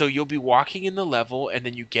 So you'll be walking in the level and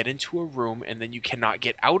then you get into a room and then you cannot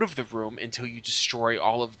get out of the room until you destroy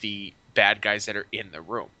all of the bad guys that are in the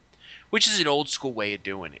room, which is an old school way of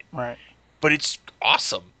doing it. Right. But it's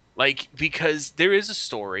awesome. Like because there is a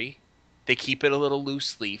story. They keep it a little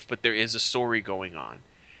loose leaf, but there is a story going on.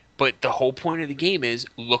 But the whole point of the game is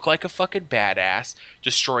look like a fucking badass,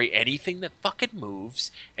 destroy anything that fucking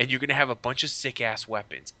moves, and you're gonna have a bunch of sick ass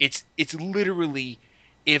weapons. It's literally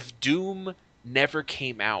if Doom never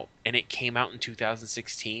came out and it came out in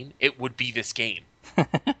 2016, it would be this game.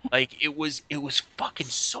 Like it was fucking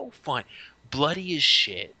so fun. Bloody as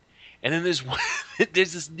shit. And then there's one,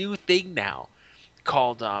 there's this new thing now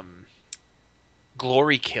called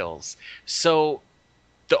glory kills. So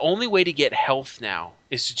the only way to get health now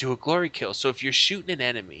is to do a glory kill. So if you're shooting an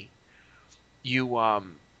enemy, you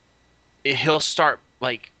he'll start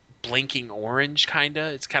like blinking orange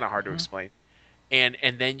kinda. It's kind of hard to Mhm. explain. And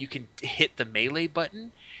then you can hit the melee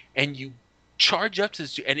button and you charge up to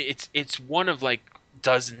this and it's one of like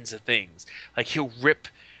dozens of things. Like he'll rip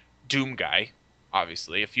Doom Guy,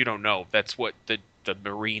 obviously. If you don't know, that's what the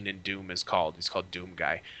Marine in Doom is called. He's called Doom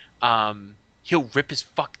Guy. He'll rip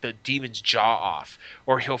the demon's jaw off,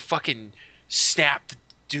 or he'll fucking snap the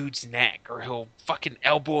dude's neck, or he'll fucking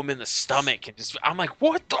elbow him in the stomach, and just I'm like,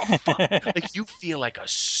 what the fuck? Like you feel like a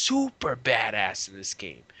super badass in this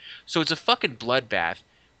game. So it's a fucking bloodbath.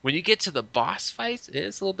 When you get to the boss fights,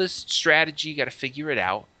 it's a little bit of strategy. You got to figure it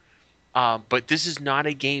out. But this is not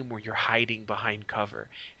a game where you're hiding behind cover.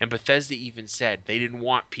 And Bethesda even said they didn't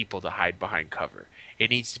want people to hide behind cover. It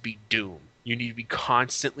needs to be Doom. You need to be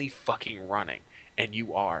constantly fucking running. And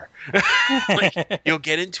you are. Like, you'll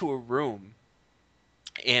get into a room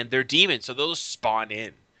and they're demons, so those spawn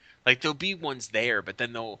in. Like there'll be ones there, but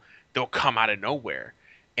then they'll come out of nowhere.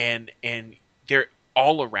 And they're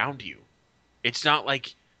all around you. It's not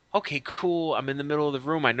like, okay, cool, I'm in the middle of the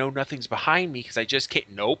room. I know nothing's behind me because I just can't.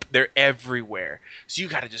 Nope, they're everywhere. So you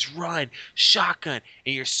got to just run, shotgun,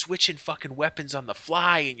 and you're switching fucking weapons on the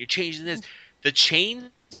fly, and you're changing this. The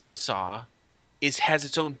chainsaw has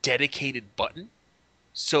its own dedicated button,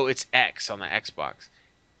 so it's X on the Xbox,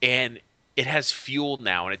 and it has fuel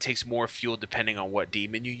now, and it takes more fuel depending on what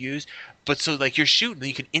demon you use. But so like you're shooting, then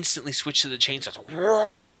you can instantly switch to the chainsaw. So,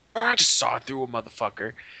 just saw through a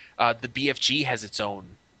motherfucker. The BFG has its own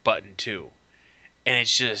button too, and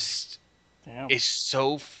Damn. it's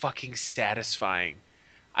so fucking satisfying.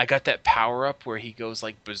 I got that power up where he goes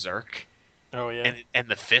like berserk, Oh yeah. and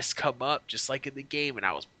the fists come up just like in the game, and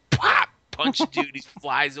I was pop punch a dude, he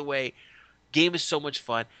flies away. Game is so much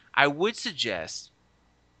fun. I would suggest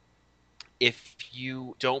if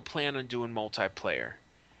you don't plan on doing multiplayer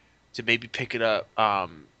to maybe pick it up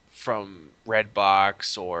from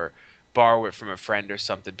Redbox or borrow it from a friend or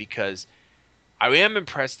something because I am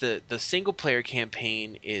impressed that the single player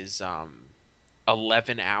campaign is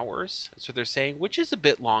 11 hours. That's what they're saying, which is a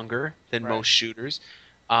bit longer than Right. most shooters.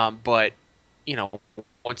 But, you know,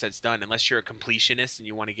 once that's done, unless you're a completionist and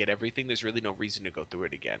you want to get everything, there's really no reason to go through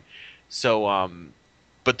it again. So,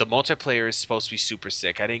 but the multiplayer is supposed to be super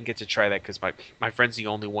sick. I didn't get to try that because my friend's the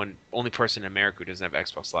only person in America who doesn't have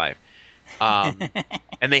Xbox Live. Um,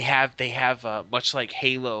 and they have much like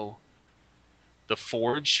Halo the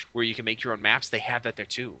Forge, where you can make your own maps, they have that there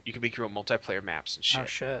too. You can make your own multiplayer maps and Oh shit.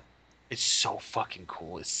 shit. It's so fucking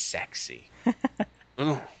cool. It's sexy.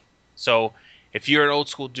 Ooh. So, if you're an old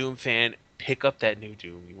school Doom fan, pick up that new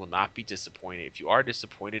Doom. You will not be disappointed. If you are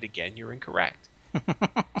disappointed again, you're incorrect.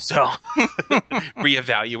 So,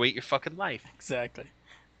 reevaluate your fucking life. Exactly.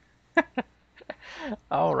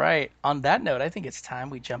 All right. On that note, I think it's time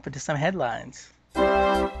we jump into some headlines.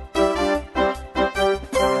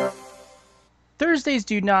 Thursdays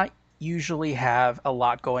do not usually have a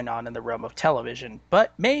lot going on in the realm of television,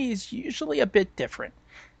 but May is usually a bit different.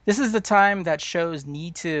 This is the time that shows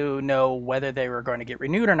need to know whether they were going to get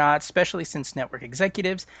renewed or not, especially since network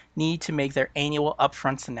executives need to make their annual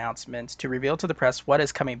upfronts announcements to reveal to the press what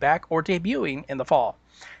is coming back or debuting in the fall.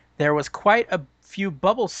 There was quite a few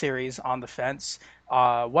bubble series on the fence,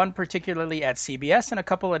 one particularly at CBS and a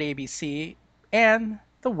couple at ABC, and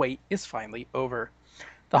the wait is finally over.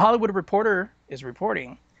 The Hollywood Reporter is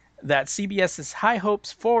reporting that CBS's high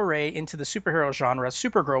hopes foray into the superhero genre,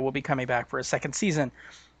 Supergirl, will be coming back for a second season,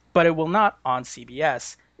 but it will not on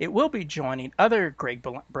CBS. It will be joining other Greg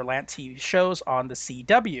Berlanti TV shows on the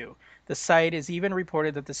CW. The site is even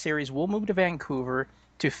reported that the series will move to Vancouver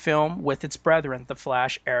to film with its brethren, The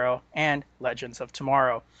Flash, Arrow, and Legends of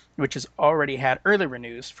Tomorrow, which has already had early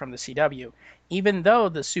renews from the CW. Even though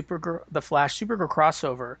the Flash Supergirl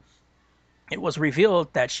crossover, it was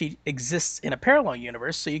revealed that she exists in a parallel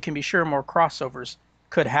universe, so you can be sure more crossovers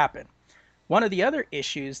could happen. One of the other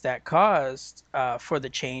issues that caused for the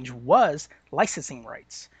change was licensing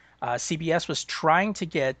rights. CBS was trying to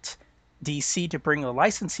get DC to bring the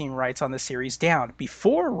licensing rights on the series down.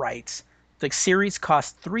 Before rights, the series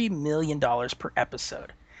cost $3 million per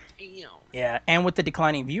episode. Damn. Yeah, and with the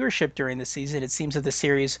declining viewership during the season, it seems that the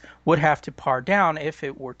series would have to par down if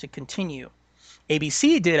it were to continue.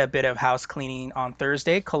 ABC did a bit of house cleaning on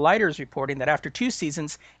Thursday. Collider is reporting that after 2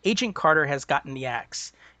 seasons, Agent Carter has gotten the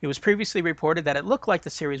axe. It was previously reported that it looked like the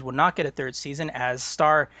series would not get a third season as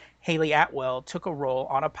star Haley Atwell took a role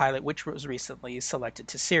on a pilot which was recently selected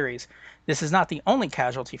to series. This is not the only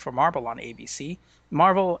casualty for Marvel on ABC.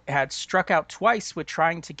 Marvel had struck out twice with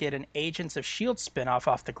trying to get an Agents of S.H.I.E.L.D. spinoff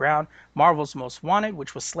off the ground. Marvel's Most Wanted,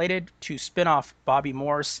 which was slated to spin off Bobby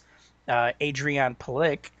Morse, Adrian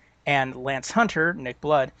Palik, and Lance Hunter, Nick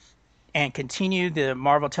Blood, and continue the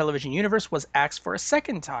Marvel Television Universe, was axed for a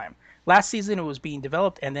second time. Last season it was being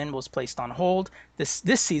developed and then was placed on hold. This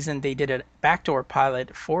season they did a backdoor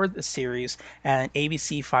pilot for the series, and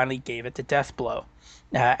ABC finally gave it the death blow.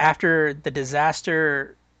 After the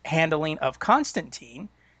disaster handling of Constantine,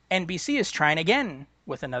 NBC is trying again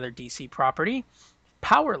with another DC property.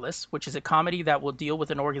 Powerless, which is a comedy that will deal with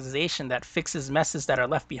an organization that fixes messes that are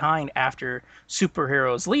left behind after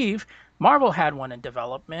superheroes leave. Marvel had one in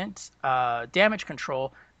development, Damage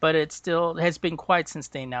Control, but it still has been quite since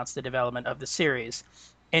they announced the development of the series.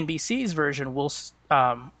 NBC's version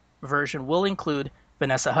will include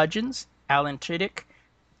Vanessa Hudgens, Alan Tudyk,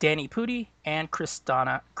 Danny Pudi, and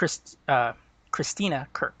Christina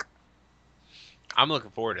Kirk. I'm looking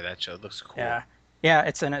forward to that show. It looks cool. Yeah, yeah.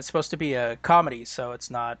 It's supposed to be a comedy, so it's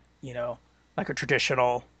not like a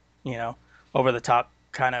traditional over the top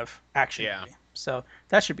kind of action Yeah. movie. So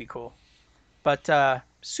that should be cool. But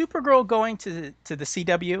Supergirl going to the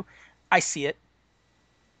CW, I see it.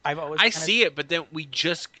 I've always I kind of see it, but then we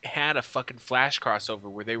just had a fucking Flash crossover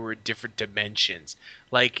where they were in different dimensions.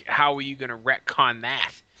 Like, how are you going to retcon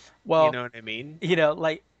that? You well, know what I mean?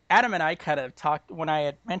 like Adam and I kind of talked when I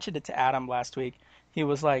had mentioned it to Adam last week. He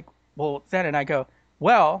was like, "Well, then," and I go,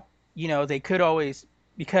 "Well, they could always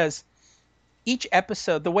because each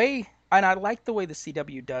episode, the way, and I like the way the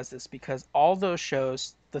CW does this because all those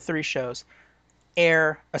shows, the three shows,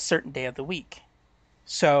 air a certain day of the week.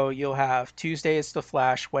 So you'll have Tuesday is The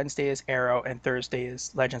Flash, Wednesday is Arrow, and Thursday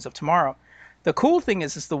is Legends of Tomorrow. The cool thing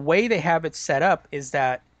is the way they have it set up is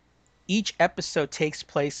that each episode takes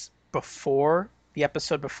place before the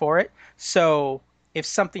episode before it. So if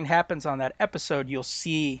something happens on that episode, you'll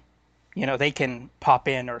see, they can pop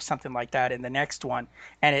in or something like that in the next one,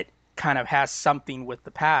 and it kind of has something with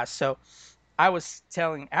the past. So I was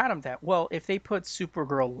telling Adam that, well, if they put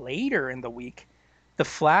Supergirl later in the week, the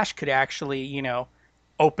Flash could actually,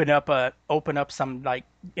 open up some, like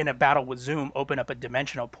in a battle with Zoom, open up a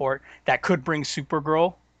dimensional port that could bring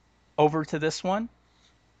Supergirl over to this one,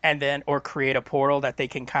 and then or create a portal that they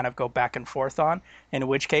can kind of go back and forth on. In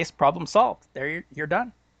which case, problem solved. There you're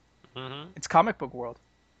done. Mm-hmm. It's comic book world.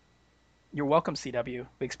 You're welcome, CW.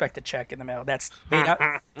 We expect a check in the mail. That's made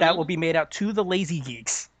out. That will be made out to the Lazy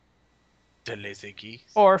Geeks. The lazy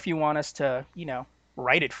geeks. Or if you want us to,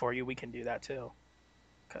 write it for you, we can do that too.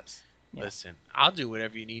 Because Listen, I'll do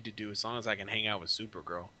whatever you need to do as long as I can hang out with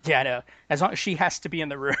Supergirl. yeah, I know. As long as she has to be in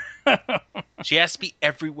the room. She has to be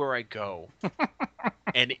everywhere I go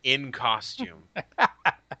and in costume.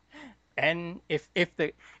 And if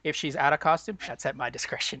she's out of costume, that's at my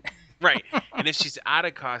discretion. Right. And if she's out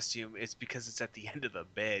of costume, it's because it's at the end of the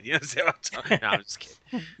bed. You know what I'm saying? No, I'm just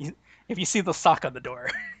kidding. If you see the sock on the door,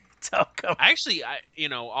 tell come. Actually,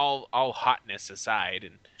 all hotness aside,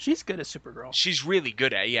 and She's good as Supergirl. she's really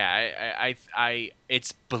good at. Yeah,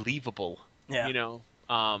 it's believable. Yeah.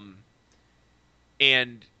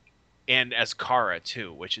 And as Kara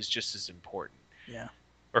too, which is just as important. Yeah.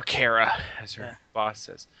 Or Kara, as her Yeah. boss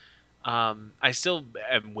says. I still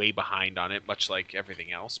am way behind on it, much like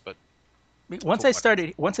everything else. But Once I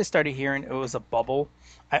started hearing it was a bubble,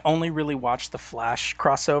 I only really watched the Flash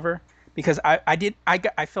crossover because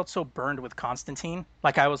I felt so burned with Constantine.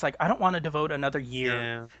 Like I was like, I don't want to devote another year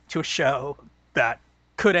yeah, to a show that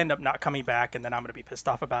could end up not coming back, and then I'm gonna be pissed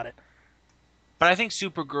off about it. but I think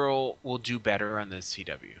Supergirl will do better on the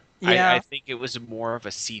CW. Yeah. I think it was more of a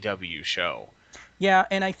CW show. Yeah,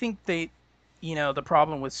 and I think the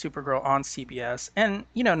problem with Supergirl on CBS, and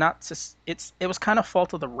not just it was kind of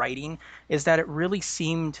fault of the writing, is that it really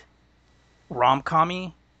seemed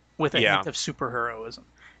rom-commy with a Yeah. hint of superheroism.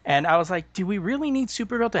 And I was like, do we really need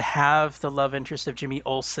Supergirl to have the love interest of Jimmy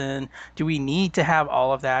Olsen? Do we need to have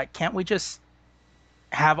all of that? Can't we just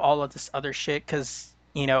have all of this other shit? Because,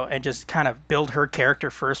 and just kind of build her character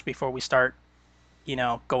first before we start,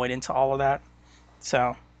 going into all of that.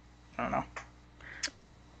 So, I don't know.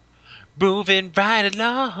 Moving right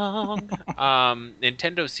along.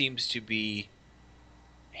 Nintendo seems to be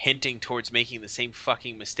hinting towards making the same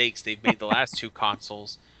fucking mistakes they've made the last two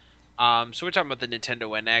consoles. So we're talking about the Nintendo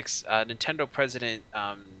NX. Nintendo president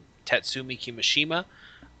Tatsumi Kimishima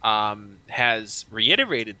has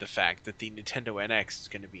reiterated the fact that the Nintendo NX is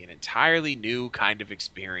going to be an entirely new kind of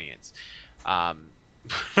experience. Um,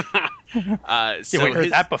 Yeah, we so heard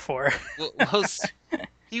his that before. well,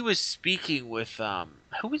 he was speaking with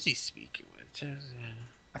who was he speaking with?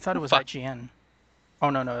 I thought Who it was fuck IGN. Oh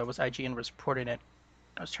no, it was IGN was reporting it.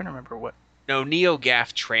 I was trying to remember what. no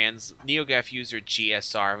NeoGAF user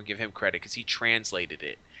GSR. I'm gonna give him credit because he translated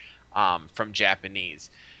it from Japanese.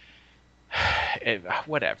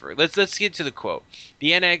 Whatever. Let's get to the quote.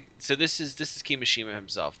 The NX. So this is Kimishima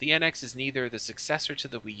himself. The NX is neither the successor to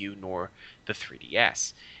the Wii U nor the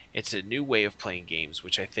 3DS. It's a new way of playing games,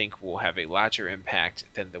 which I think will have a larger impact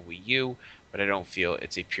than the Wii U, but I don't feel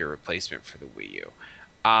it's a pure replacement for the Wii U.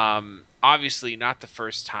 Obviously, not the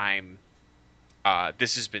first time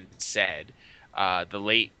this has been said. The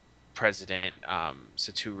late president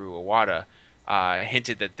Satoru Iwata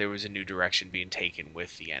hinted that there was a new direction being taken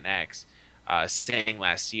with the NX, saying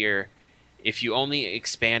last year, "If you only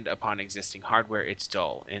expand upon existing hardware, it's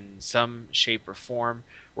dull. In some shape or form,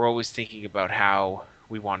 we're always thinking about how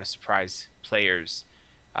we want to surprise players,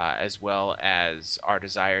 as well as our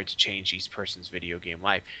desire to change each person's video game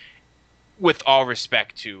life." With all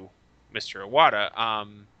respect to Mr. Iwata,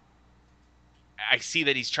 I see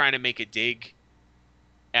that he's trying to make a dig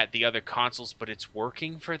at the other consoles, but it's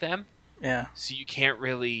working for them. Yeah, So you can't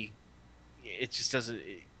really. It just doesn't.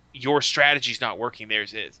 Your strategy's not working.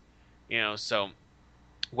 Theirs is. So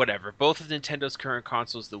whatever. Both of Nintendo's current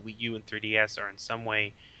consoles, the Wii U and 3DS, are in some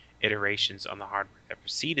way iterations on the hardware that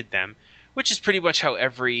preceded them, which is pretty much how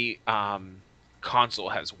every console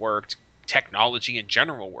has worked. Technology in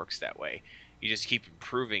general works that way. You just keep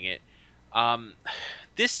improving it. Um,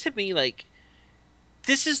 this to me, like,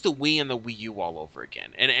 this is the Wii and the Wii U all over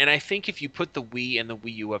again. And I think if you put the Wii and the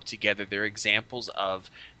Wii U up together, they're examples of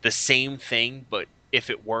the same thing, but if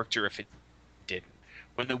it worked or if it didn't.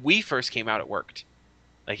 When the Wii first came out, it worked.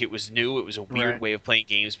 Like, it was new, it was a weird right, way of playing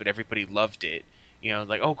games, but everybody loved it.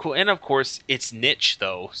 Like, oh cool. And of course, it's niche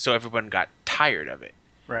though, so everyone got tired of it.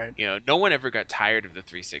 right. No one ever got tired of the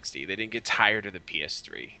 360. They didn't get tired of the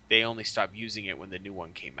PS3. They only stopped using it when the new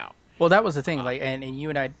one came out. Well, that was the thing. Um, Like, and you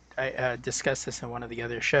and I discussed this in one of the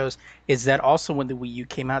other shows. Is that also when the Wii U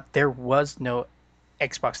came out, there was no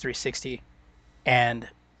Xbox 360 and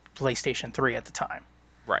PlayStation 3 at the time.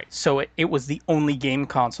 right. So it was the only game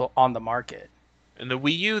console on the market. And the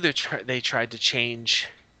Wii U, they tried to change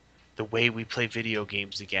the way we play video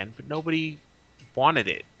games again, but nobody wanted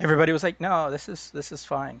it. Everybody was like, "No, this is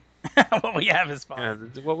fine. What we have is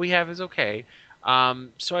fine." What we have is okay.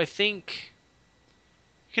 So I think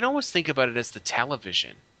you can almost think about it as the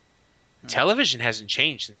television. Mm, Television hasn't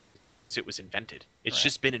changed since it was invented. It's right,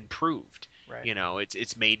 just been improved. right.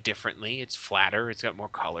 It's made differently. It's flatter. It's got more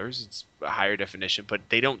colors. It's a higher definition. But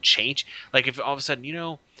they don't change. Like if all of a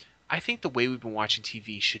sudden, I think the way we've been watching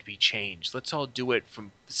TV should be changed. Let's all do it from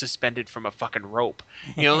suspended from a fucking rope.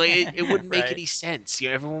 Like it wouldn't make Right. any sense.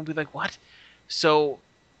 Everyone would be like, "What?" So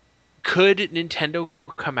could Nintendo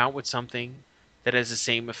come out with something that has the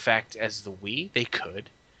same effect as the Wii? They could.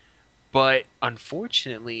 But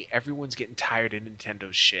unfortunately, everyone's getting tired of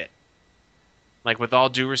Nintendo's shit. Like, with all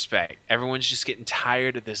due respect, everyone's just getting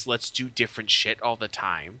tired of this let's do different shit all the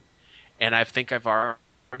time. And I think I've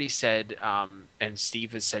already said, and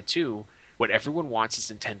Steve has said too, what everyone wants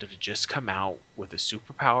is Nintendo to just come out with a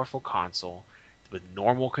super powerful console with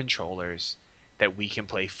normal controllers that we can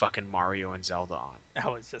play fucking Mario and Zelda on. I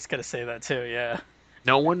was just gonna say that too. Yeah.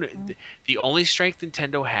 No one, the only strength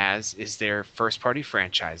Nintendo has is their first party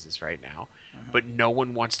franchises right now, Mhm. but no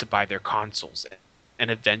one wants to buy their consoles. And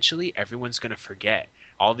eventually everyone's going to forget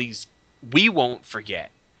all these. We won't forget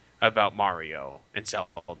about Mario and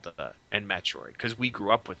Zelda and Metroid because we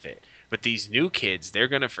grew up with it. But these new kids, they're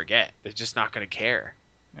going to forget. They're just not going to care.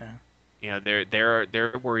 Yeah.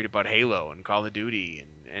 They're worried about Halo and Call of Duty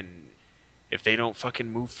and if they don't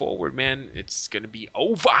fucking move forward, man, it's going to be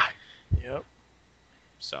over. Yep.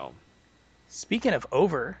 So, Speaking of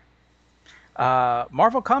over,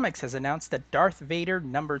 Marvel Comics has announced that Darth Vader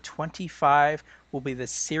number 25 will be the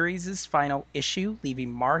series' final issue,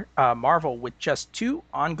 leaving Marvel with just two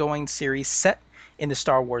ongoing series set in the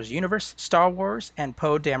Star Wars universe, Star Wars and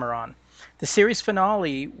Poe Dameron. The series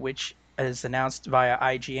finale, which is announced via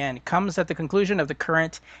IGN, comes at the conclusion of the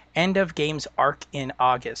current End of Games arc in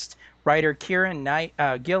August. Writer Kieran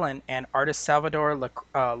Gillen and artist Salvador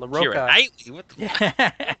Kira LaRocca, Knightley, what the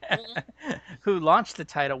fuck? who launched the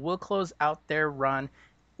title, will close out their run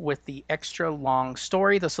with the extra long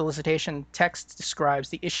story. The solicitation text describes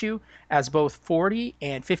the issue as both 40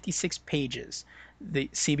 and 56 pages. The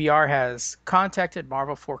CBR has contacted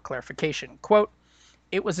Marvel for clarification. Quote,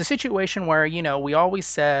 it was a situation where we always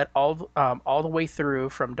said all the way through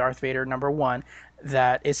from Darth Vader #1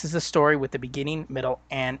 that this is a story with a beginning, middle,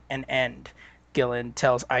 and an end. Gillen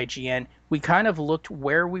tells IGN, we kind of looked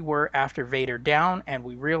where we were after Vader down, and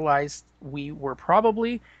we realized we were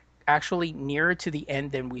probably actually nearer to the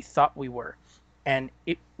end than we thought we were. And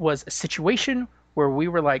it was a situation where we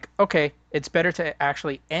were like, okay, it's better to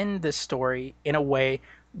actually end this story in a way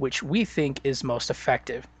which we think is most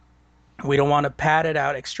effective. We don't want to pad it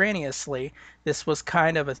out extraneously. This was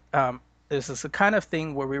kind of this is the kind of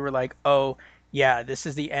thing where we were like, oh yeah, this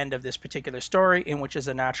is the end of this particular story, in which is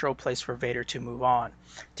a natural place for Vader to move on.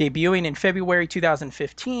 Debuting in February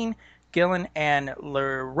 2015, Gillen and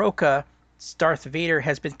LaRocca, Darth Vader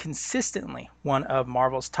has been consistently one of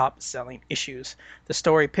Marvel's top-selling issues. The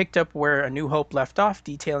story picked up where A New Hope left off,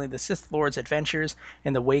 detailing the Sith Lord's adventures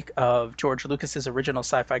in the wake of George Lucas's original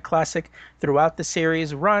sci-fi classic. Throughout the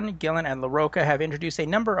series run, Gillen and LaRocca have introduced a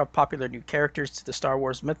number of popular new characters to the Star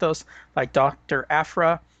Wars mythos, like Dr.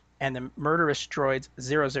 Aphra and the murderous droids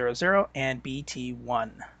 000 and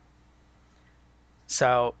BT-1.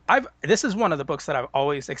 So this is one of the books that I'm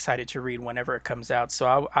always excited to read whenever it comes out.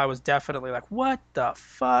 So I was definitely like, what the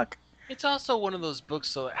fuck? It's also one of those books,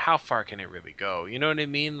 so how far can it really go? You know what I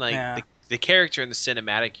mean? Like Yeah. the character in the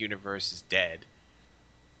cinematic universe is dead.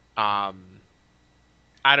 Um,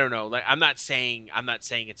 I don't know. Like I'm not saying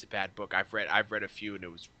it's a bad book. I've read a few and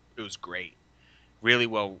it was great. Really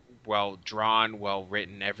well drawn, well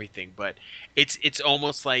written, everything. But it's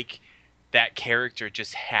almost like that character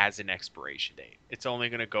just has an expiration date. It's only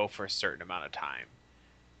going to go for a certain amount of time,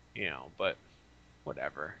 but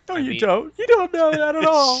whatever. No, I you mean, don't. You don't know that at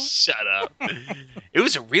all. shut up. It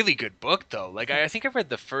was a really good book though. Like I think I read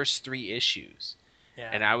the first 3 issues Yeah.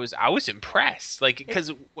 and I was impressed. Like It, cuz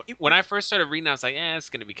it when I first started reading I was like, it's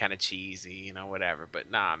going to be kind of cheesy, whatever.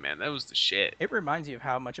 But nah, man, that was the shit. it reminds you of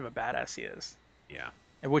how much of a badass he is. Yeah.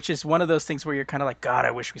 Which is one of those things where you're kind of like, God,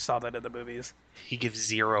 I wish we saw that in the movies. He gives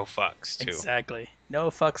 0 fucks too. Exactly.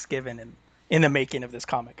 No fucks given in the making of this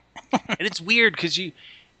comic. And it's weird cuz you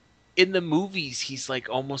in the movies he's like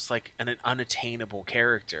almost like an unattainable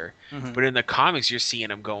character, Mm-hmm. but in the comics you're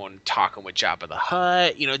seeing him going talking with Jabba the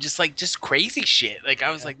Hutt, just crazy shit. Like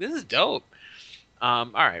I was Yeah. like, this is dope. All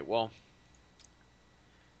right, well,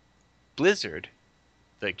 Blizzard,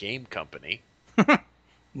 the game company,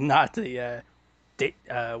 Not the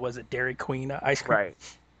was it Dairy Queen ice cream? right,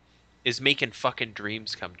 is making fucking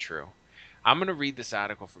dreams come true. I'm gonna read this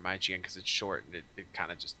article from IGN because it's short and it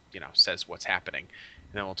kind of just says what's happening,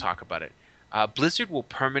 and then we'll talk about it. Blizzard will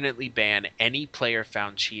permanently ban any player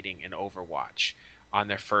found cheating in Overwatch on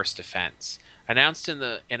their first offense. Announced in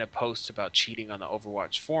a post about cheating on the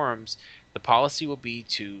Overwatch forums, the policy will be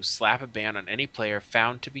to slap a ban on any player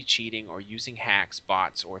found to be cheating or using hacks,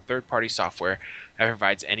 bots, or third-party software that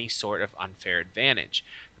provides any sort of unfair advantage.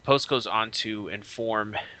 The post goes on to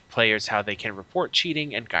inform players how they can report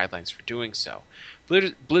cheating and guidelines for doing so.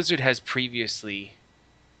 Blizzard has previous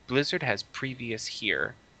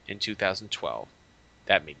here in 2012.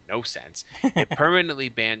 That made no sense. It permanently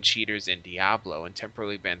banned cheaters in Diablo and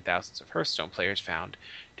temporarily banned thousands of Hearthstone players found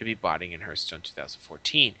to be botting in Hearthstone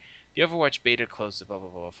 2014. The Overwatch beta closed. Blah blah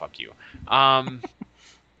blah. Fuck you.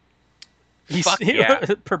 Fuck yeah.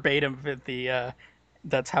 Verbatim with the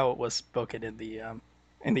that's how it was spoken in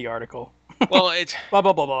the article. Well, it Blah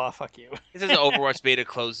blah blah blah. Fuck you. says the Overwatch beta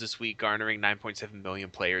closed this week, garnering 9.7 million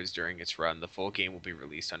players during its run. The full game will be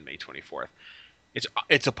released on May 24th.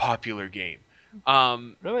 It's a popular game.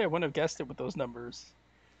 Really, I wouldn't have guessed it with those numbers.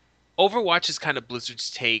 Overwatch is kind of Blizzard's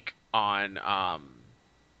take on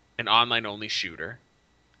an online-only shooter.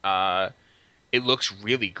 It looks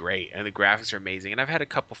really great, and the graphics are amazing. And I've had a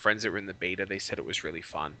couple friends that were in the beta. They said it was really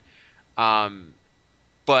fun.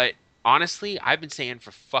 But honestly, I've been saying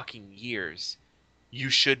for fucking years, you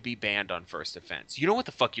should be banned on first offense. You know what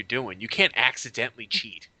the fuck you're doing. You can't accidentally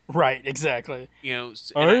cheat. Right, exactly. And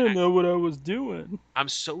I didn't know what I was doing. I'm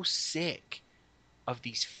so sick of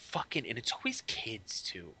these fucking, and it's always kids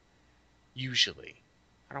too. Usually,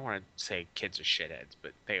 I don't want to say kids are shitheads,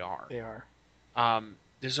 but they are. They are.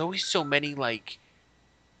 There's always so many like,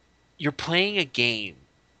 you're playing a game.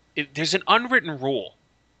 There's an unwritten rule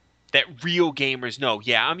that real gamers know.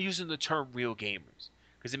 Yeah, I'm using the term real gamers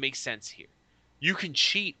because it makes sense here. You can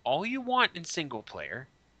cheat all you want in single player,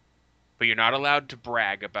 but you're not allowed to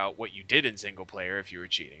brag about what you did in single player if you were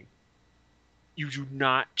cheating. You do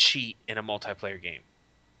not cheat in a multiplayer game.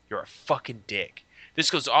 You're a fucking dick.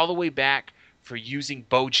 This goes all the way back for using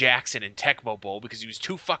Bo Jackson in Tecmo Bowl because he was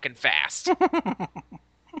too fucking fast.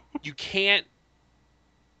 You can't.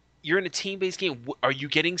 You're in a team-based game. Are you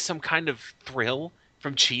getting some kind of thrill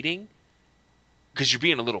from cheating? because you're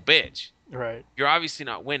being a little bitch. Right. You're obviously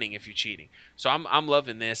not winning if you're cheating. So I'm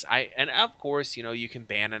loving this. And of course, you can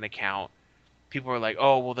ban an account. People are like,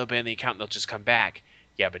 "Oh, well they'll ban the account and they'll just come back."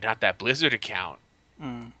 Yeah, but not that Blizzard account.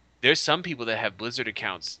 Mm, There's some people that have Blizzard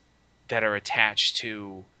accounts that are attached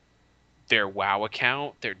to their WoW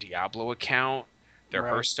account, their Diablo account, their right.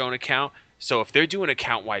 Hearthstone account. So if they're doing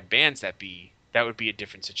account-wide bans, that would be a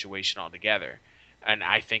different situation altogether. And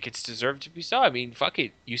I think it's deserved to be so. I mean, fuck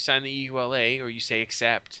it. You sign the EULA or you say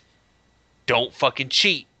accept. Don't fucking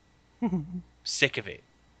cheat. Sick of it.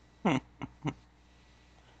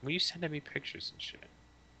 Will you sending me pictures and shit?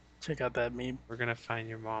 Check out that meme. We're gonna find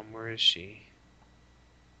your mom. Where is she?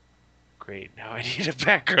 Great. Now I need a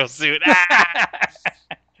Batgirl suit. Ah!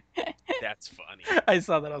 That's funny. I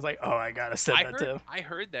saw that. I was like, oh, I gotta send that to him. I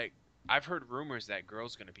heard that. I've heard rumors that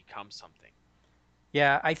girl's gonna become something.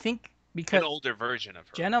 Yeah, I think An because older version of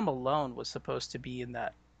her. Jenna Malone was supposed to be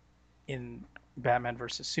in Batman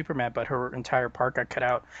versus Superman, but her entire part got cut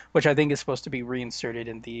out, which I think is supposed to be reinserted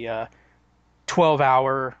in the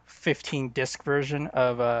 12-hour, 15-disc version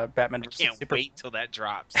of Batman I versus can't Superman. wait till that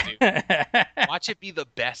drops, dude. I Watch it be the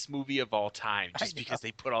best movie of all time, just know. because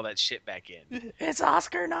they put all that shit back in. It's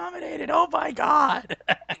Oscar nominated. Oh my god!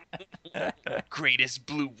 Greatest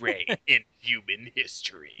Blu-ray in human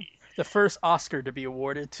history. The first Oscar to be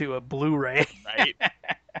awarded to a Blu-ray. Right?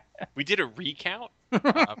 We did a recount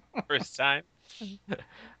first time.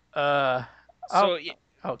 uh, So oh,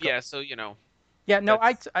 oh, yeah, so yeah, no,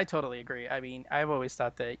 that's I totally agree. I mean, I've always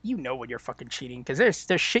thought that when you're fucking cheating because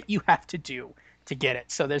there's shit you have to do to get it.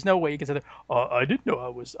 So there's no way you can say, "Oh, I didn't know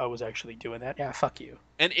I was actually doing that." Yeah, fuck you.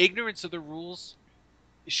 and ignorance of the rules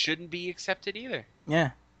shouldn't be accepted either.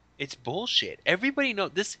 Yeah, It's bullshit. Everybody know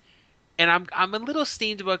this, and I'm a little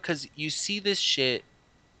steamed about because you see this shit.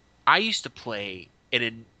 I used to play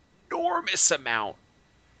an enormous amount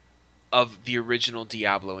of the original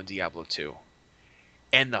Diablo and Diablo 2,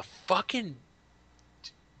 and the fucking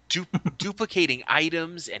du- duplicating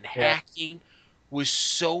items and yeah, hacking was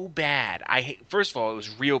so bad. First of all, it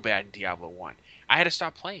was real bad in Diablo 1. I had to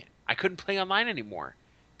stop playing. I couldn't play online anymore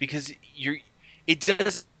because it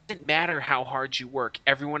doesn't matter how hard you work.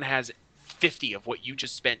 Everyone has 50 of what you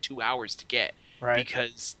just spent 2 hours to get right,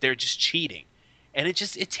 because they're just cheating. And it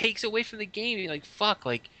takes away from the game. You're like, fuck,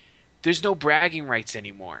 like there's no bragging rights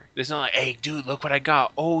anymore. There's not like, hey, dude, look what I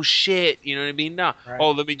got. Oh shit, you know what I mean? No. right,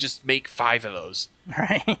 Oh, let me just make 5 of those.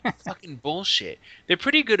 right, Fucking bullshit. They're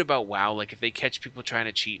pretty good about WoW. Like if they catch people trying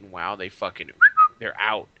to cheat in WoW, they're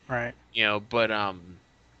out. right. But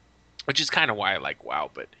which is kind of why I like WoW.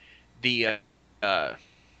 But the uh,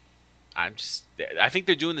 I think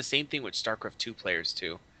they're doing the same thing with StarCraft 2 players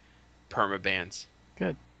too. Permabans.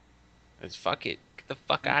 Good. It's fuck it. Get the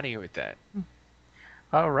fuck out of here with that.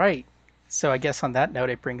 All right. So I guess on that note,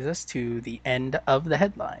 it brings us to the end of the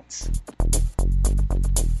headlines.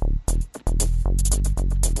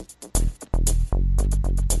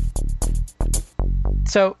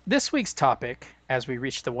 So this week's topic, as we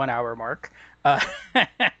reach the 1 hour mark, uh,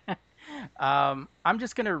 I'm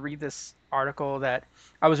just going to read this article that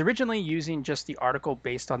I was originally using just the article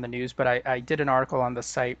based on the news, but I did an article on the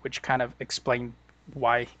site which kind of explained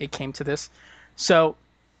why it came to this. So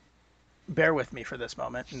bear with me for this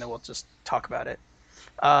moment, and then we'll just talk about it.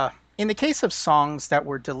 In the case of songs that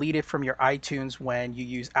were deleted from your iTunes when you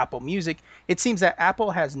use Apple Music, it seems that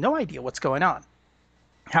Apple has no idea what's going on.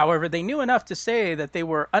 However, they knew enough to say that they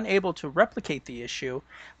were unable to replicate the issue,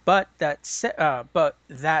 but that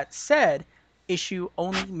said, issue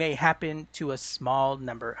only may happen to a small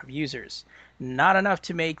number of users. Not enough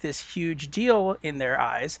to make this huge deal in their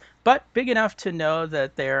eyes, but big enough to know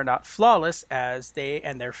that they are not flawless as they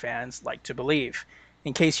and their fans like to believe.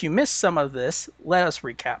 In case you missed some of this, let us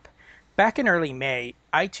recap. Back in early May,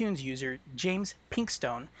 iTunes user James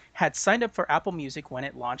Pinkstone had signed up for Apple Music when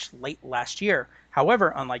it launched late last year.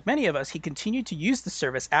 However, unlike many of us, he continued to use the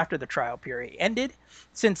service after the trial period ended.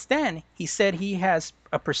 Since then, he said he has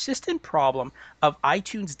a persistent problem of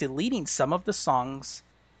iTunes deleting some of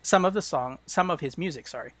his music,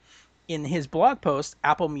 sorry. In his blog post,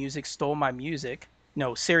 Apple Music Stole My Music,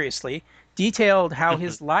 no, seriously, detailed how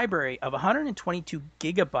his library of 122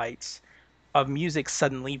 gigabytes of music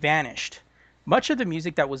suddenly vanished. Much of the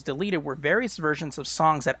music that was deleted were various versions of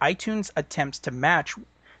songs that iTunes attempts to match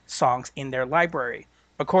songs in their library.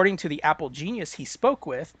 According to the Apple genius he spoke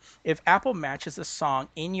with, if Apple matches a song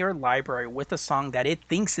in your library with a song that it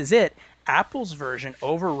thinks is it, Apple's version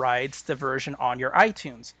overrides the version on your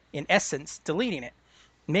iTunes, in essence, deleting it.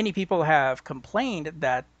 Many people have complained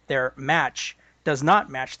that their match does not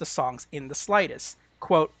match the songs in the slightest.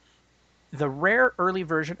 Quote, The rare early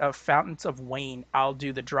version of Fountains of Wayne, I'll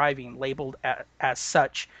Do the Driving, labeled as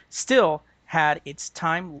such, still had its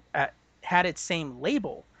same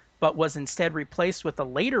label, but was instead replaced with a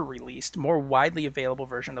later released, more widely available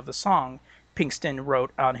version of the song, Pinkston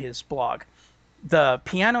wrote on his blog. The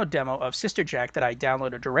piano demo of Sister Jack that I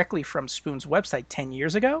downloaded directly from Spoon's website 10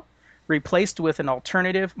 years ago replaced with an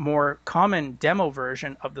alternative, more common demo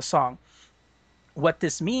version of the song. What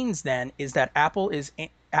this means then is that Apple is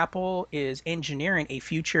engineering a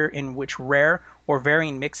future in which rare or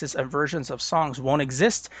varying mixes and versions of songs won't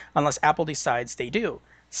exist unless Apple decides they do.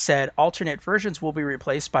 Said alternate versions will be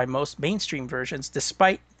replaced by most mainstream versions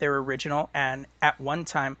despite their original and at one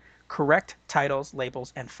time correct titles,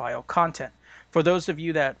 labels, and file content. For those of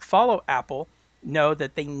you that follow Apple, know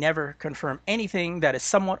that they never confirm anything that is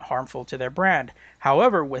somewhat harmful to their brand.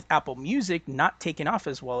 However, with Apple Music not taking off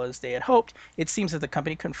as well as they had hoped, it seems that the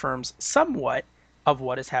company confirms somewhat of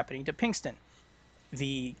what is happening to Pinkston.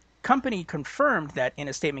 The company confirmed that in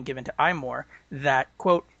a statement given to iMore that,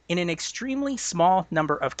 quote, in an extremely small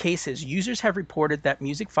number of cases, users have reported that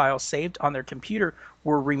music files saved on their computer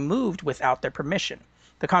were removed without their permission.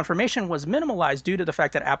 The confirmation was minimalized due to the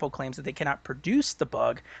fact that Apple claims that they cannot produce the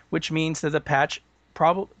bug, which means that a patch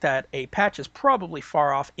is probably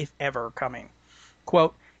far off, if ever, coming.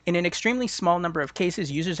 Quote, in an extremely small number of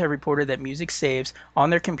cases, users have reported that music saves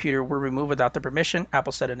on their computer were removed without their permission,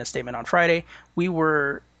 Apple said in a statement on Friday.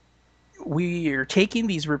 We're taking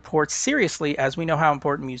these reports seriously as we know how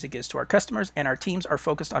important music is to our customers, and our teams are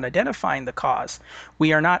focused on identifying the cause.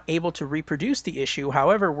 We are not able to reproduce the issue.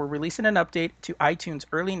 However, we're releasing an update to iTunes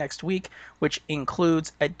early next week, which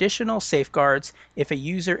includes additional safeguards. If a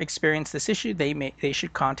user experiences this issue, they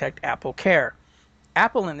should contact Apple Care.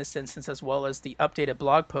 Apple, in this instance, as well as the updated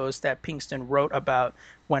blog post that Pinkston wrote about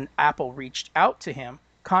when Apple reached out to him,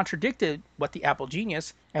 contradicted what the Apple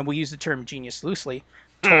genius, and we use the term genius loosely,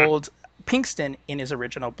 told Pinkston in his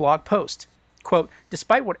original blog post. Quote,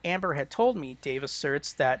 despite what Amber had told me, Dave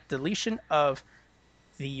asserts that deletion of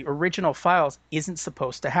the original files isn't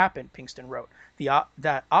supposed to happen, Pinkston wrote.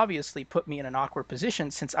 That obviously put me in an awkward position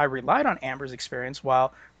since I relied on Amber's experience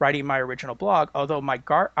while writing my original blog, although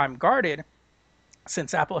I'm guarded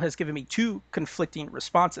since Apple has given me two conflicting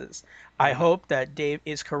responses. I hope that Dave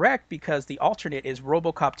is correct because the alternate is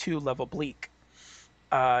RoboCop 2 level bleak.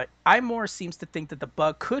 iMore seems to think that the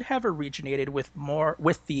bug could have originated with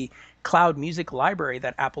the cloud music library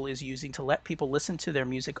that Apple is using to let people listen to their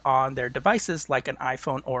music on their devices like an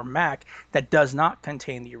iPhone or Mac that does not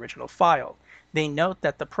contain the original file. They note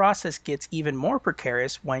that the process gets even more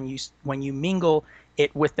precarious when you mingle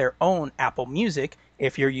it with their own Apple Music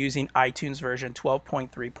if you're using iTunes version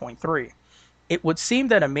 12.3.3. It would seem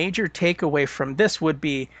that a major takeaway from this would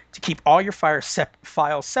be to keep all your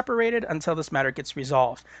files separated until this matter gets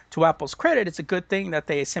resolved. To Apple's credit, it's a good thing that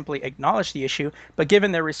they simply acknowledge the issue, but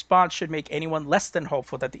given their response should make anyone less than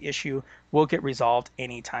hopeful that the issue will get resolved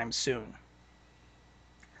anytime soon.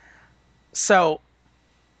 So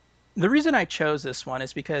the reason I chose this one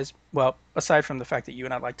is because, well, aside from the fact that you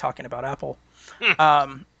and I like talking about Apple,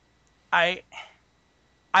 um, I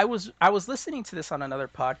I was listening to this on another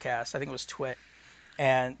podcast. I think it was Twit,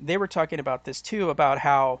 and they were talking about this too, about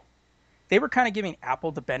how they were kind of giving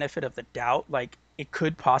Apple the benefit of the doubt, like it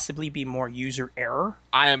could possibly be more user error.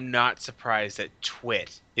 I am not surprised that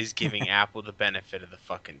Twit is giving Apple the benefit of the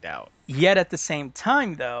fucking doubt. Yet at the same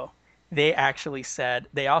time, though, they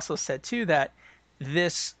also said too that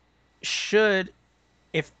this should,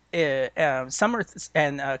 if some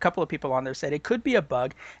and a couple of people on there said it could be a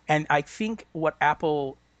bug, and I think what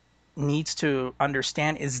Apple needs to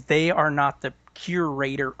understand is they are not the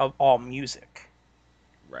curator of all music.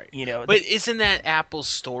 Right. You know, But isn't that Apple's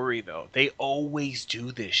story though? They always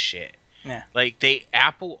do this shit. yeah, Like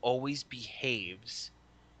Apple always behaves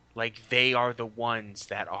like they are the ones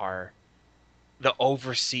that are the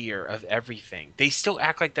overseer of everything. They still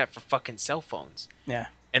act like that for fucking cell phones. yeah,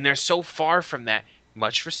 And they're so far from that.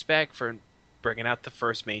 Much respect for bringing out the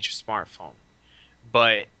first major smartphone.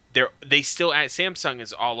 But they still Samsung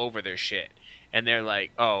is all over their shit. And they're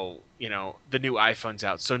like, oh, the new iPhone's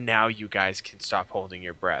out, so now you guys can stop holding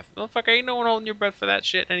your breath. Motherfucker, ain't no one holding your breath for that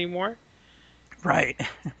shit anymore. right.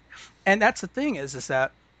 And that's the thing is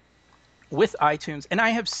that with iTunes, and I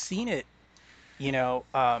have seen it, you know,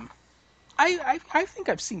 I think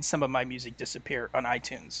I've seen some of my music disappear on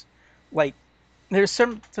iTunes. Like there's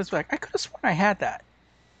some that's like I could have sworn I had that,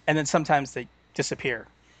 and then sometimes they disappear.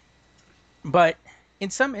 But in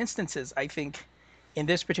some instances, I think in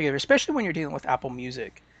this particular, especially when you're dealing with Apple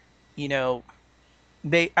Music, you know,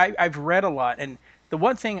 I've read a lot, and the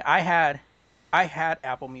one thing I had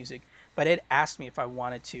Apple Music, but it asked me if I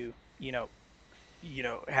wanted to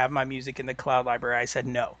have my music in the cloud library. I said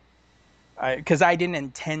no, because I didn't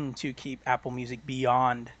intend to keep Apple Music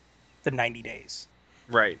beyond the 90 days.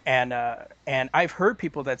 Right. And I've heard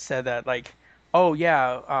people that said that, like, oh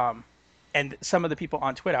yeah, and some of the people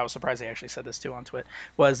on Twitter, I was surprised they actually said this too on Twitter,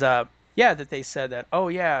 was yeah, that they said that, oh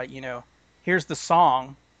yeah, here's the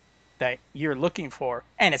song that you're looking for,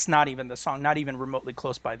 and it's not even the song, not even remotely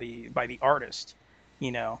close by the artist,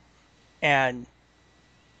 you know, and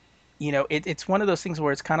it's one of those things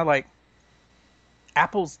where it's kind of like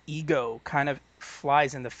Apple's ego kind of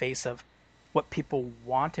flies in the face of what people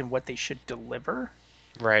want and what they should deliver.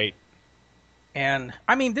 Right. And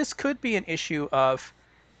I mean, this could be an issue of,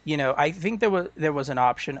 I think there was an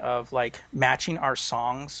option of like matching our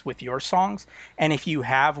songs with your songs. And if you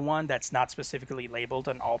have one that's not specifically labeled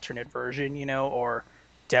an alternate version, or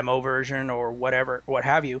demo version or whatever, what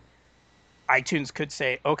have you, iTunes could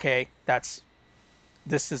say, okay, it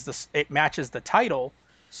matches the title,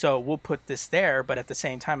 so we'll put this there. But at the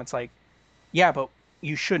same time, it's like, yeah, but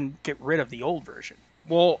you shouldn't get rid of the old version.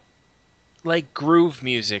 Well, like Groove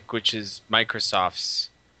Music, which is Microsoft's,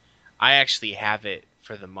 I actually have it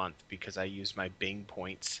for the month because I use my Bing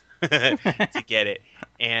points to get it,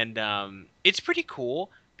 and it's pretty cool.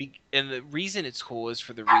 And the reason it's cool is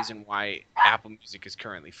for the reason why Apple Music is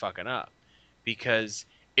currently fucking up, because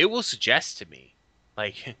it will suggest to me,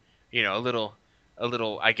 like, a little,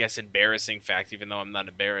 I guess, embarrassing fact, even though I'm not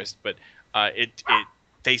embarrassed, but it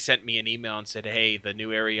they sent me an email and said, hey, the new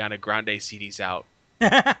Ariana Grande CD's out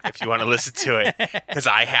if you want to listen to it, because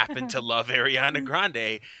I happen to love Ariana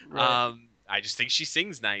Grande. Right. I just think she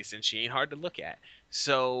sings nice and she ain't hard to look at.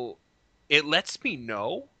 So it lets me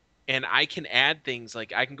know, and I can add things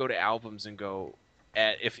like I can go to albums and go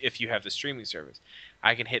if you have the streaming service,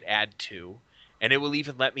 I can hit add to, and it will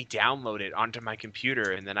even let me download it onto my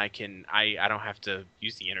computer, and then I don't have to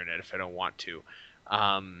use the internet if I don't want to.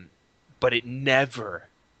 Um, but it never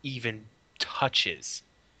even touches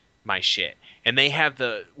my shit. And they have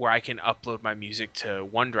the where I can upload my music to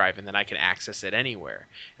OneDrive and then I can access it anywhere.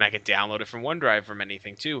 And I can download it from OneDrive from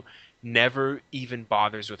anything too. Never even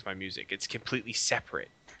bothers with my music. It's completely separate.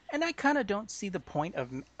 And I kind of don't see the point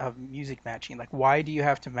of music matching. Like, why do you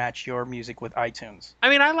have to match your music with iTunes? I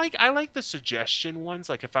mean, I like the suggestion ones.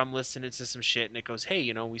 Like if I'm listening to some shit and it goes,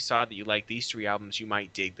 "Hey, we saw that you like these three albums. You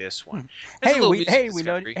might dig this one." Hmm. It's a little music Hey,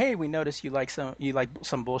 discovery. we noticed you like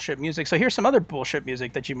some bullshit music. So here's some other bullshit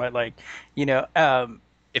music that you might like. You know,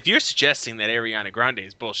 If you're suggesting that Ariana Grande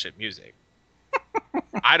is bullshit music,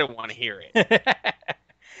 I don't want to hear it.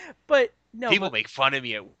 but no, People but make fun of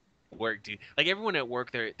me at work, dude. Like everyone at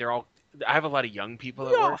work, they're all. I have a lot of young people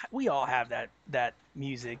we at all work, we all have that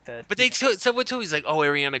music that but someone told me he's like, "Oh,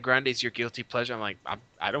 Ariana Grande's your guilty pleasure." I'm like,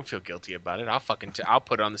 I don't feel guilty about it. I'll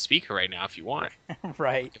put it on the speaker right now if you want.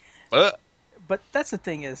 right. But But that's the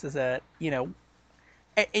thing is that and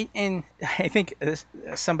I think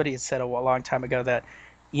somebody had said a long time ago that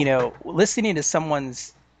listening to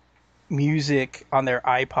someone's music on their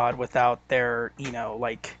iPod without their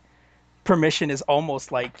like permission is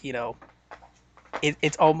almost like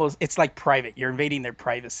it's like private. You're invading their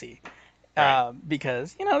privacy, right,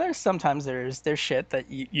 because there's shit that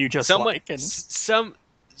you just someone, like. And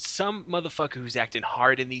some motherfucker who's acting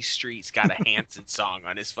hard in these streets got a Hanson song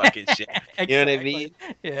on his fucking shit. You know what I exactly. mean?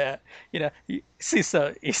 Yeah. You see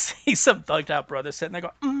some thugged out brother sitting there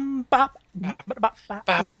going, bop, bop, bop, Bop,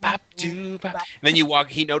 bop, bop, doo, bop. bop. And then you walk,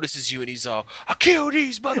 he notices you, and he's all, "I kill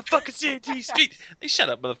these motherfuckers in these streets." They shut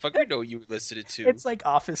up, motherfucker. We know what you were listening to. It's like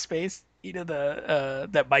Office Space. The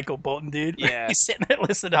that Michael Bolton dude. Yeah. He's sitting there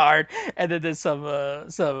listening hard, and then there's some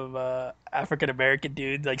African American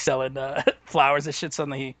dude like selling flowers and shit.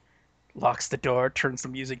 Suddenly he locks the door, turns the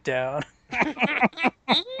music down.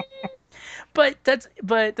 But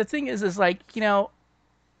the thing is like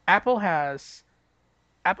Apple has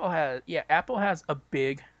Apple has a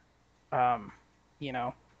big um you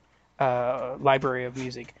know library of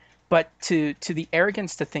music, but to the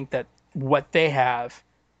arrogance to think that what they have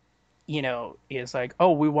is like,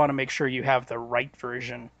 oh, we want to make sure you have the right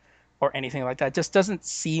version or anything like that, just doesn't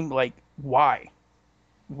seem like why.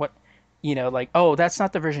 What like, oh, that's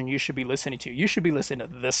not the version you should be listening to. You should be listening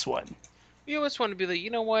to this one. You always want to be like, you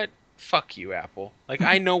know what? Fuck you, Apple. Like,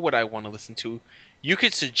 I know what I want to listen to. You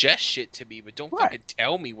could suggest shit to me, but don't Right. fucking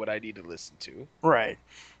tell me what I need to listen to. Right.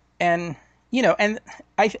 And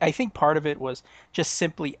I think part of it was just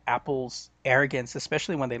simply Apple's arrogance,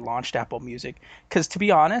 especially when they launched Apple Music. Because to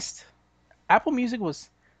be honest, Apple Music was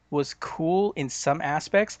cool in some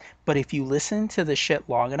aspects, but if you listen to the shit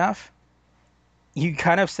long enough, you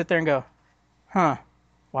kind of sit there and go, huh,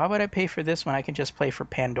 why would I pay for this when I can just play for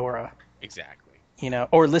Pandora? Exactly.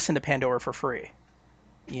 or listen to Pandora for free,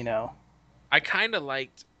 you know. I kind of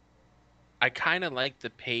liked I kind of like the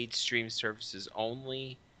paid stream services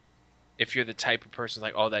only if you're the type of person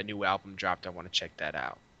like, oh, that new album dropped, I want to check that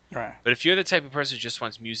out. Right. But if you're the type of person who just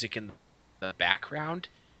wants music in the background,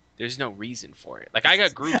 there's no reason for it. Like I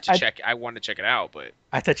got Groove to I check, I want to check it out, but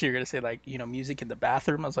I thought you were gonna say like music in the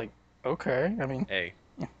bathroom. I was like, okay. I mean, hey,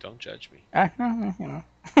 don't judge me. you know.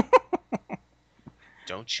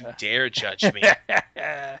 Don't you dare judge me.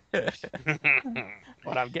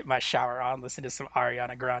 When I'm getting my shower on, listen to some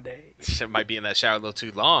Ariana Grande. Shit might be in that shower a little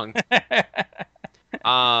too long.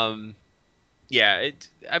 Um, yeah,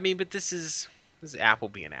 I mean, but this is Apple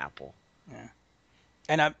being Apple. Yeah.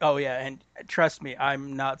 And and trust me,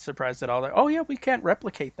 I'm not surprised at all. That, oh yeah, we can't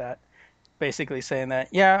replicate that. Basically saying that,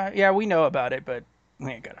 yeah, we know about it, but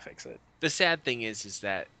we ain't gotta fix it. The sad thing is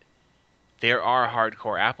that there are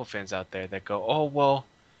hardcore Apple fans out there that go, "Oh well,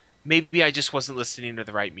 maybe I just wasn't listening to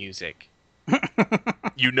the right music."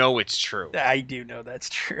 You know it's true. I do know that's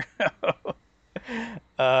true.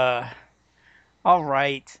 uh, all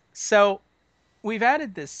right. So we've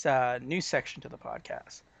added this new section to the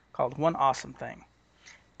podcast called "One Awesome Thing,"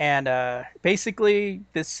 and basically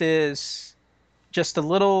this is just a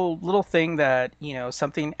little thing that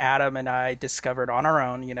something Adam and I discovered on our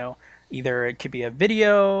own. Either it could be a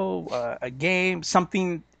video, a game,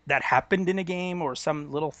 something that happened in a game, or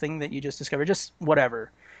some little thing that you just discovered, just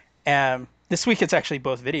whatever. This week it's actually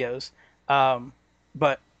both videos.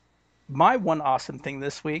 But my one awesome thing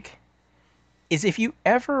this week is if you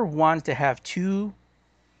ever want to have two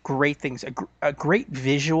great things, a great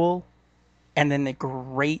visual and then a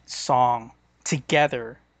great song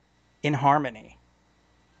together in harmony,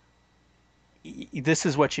 this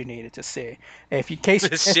is what you needed to see. If you case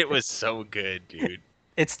This shit was so good, dude.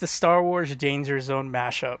 It's the Star Wars Danger Zone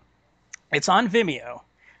mashup. It's on Vimeo.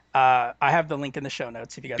 I have the link in the show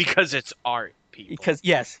notes if you guys. Because it's art, people. Because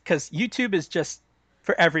YouTube is just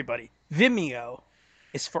for everybody. Vimeo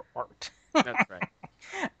is for art. That's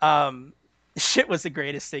right. Shit was the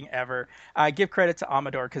greatest thing ever. I give credit to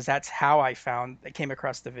Amador because that's how I came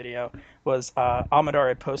across the video. Was Amador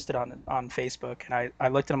had posted on Facebook, and I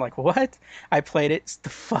looked at him like, what? I played it. It's the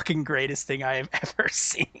fucking greatest thing I have ever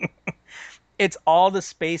seen. It's all the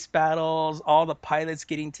space battles, all the pilots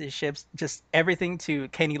getting to ships, just everything to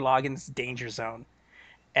Kenny Loggins' Danger Zone,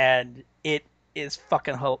 and it's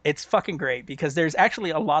fucking great because there's actually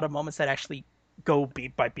a lot of moments that actually go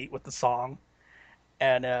beat by beat with the song,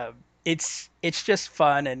 and it's just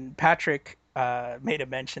fun. And Patrick made a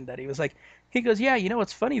mention that he goes, yeah,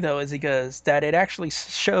 what's funny though is he goes that it actually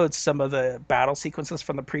showed some of the battle sequences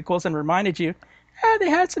from the prequels and reminded you, they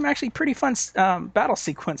had some actually pretty fun battle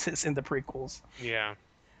sequences in the prequels. Yeah.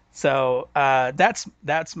 So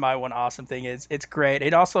that's my one awesome thing. Is it's great.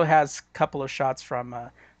 It also has a couple of shots from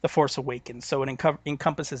The Force Awakens, so it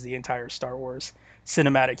encompasses the entire Star Wars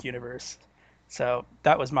cinematic universe. So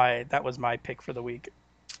that was my pick for the week.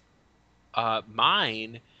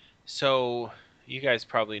 Mine. So you guys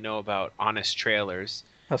probably know about Honest Trailers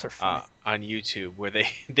Those are funny. on YouTube, where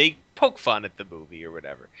they poke fun at the movie or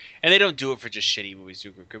whatever, and they don't do it for just shitty movies,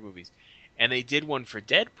 do good movies. And they did one for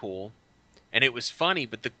Deadpool, and it was funny.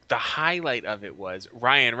 But the highlight of it was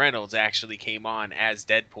Ryan Reynolds actually came on as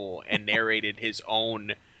Deadpool and narrated his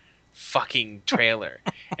own fucking trailer.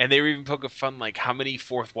 And they were even poking fun like how many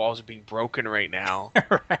fourth walls are being broken right now.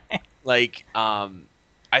 Right. Like,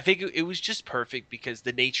 I think it was just perfect because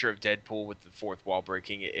the nature of Deadpool with the fourth wall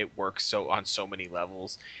breaking, it works so on so many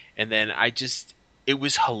levels. And then it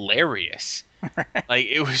was hilarious. Like,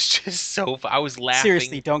 it was just I was laughing.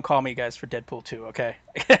 Seriously, don't call me guys for Deadpool 2, okay?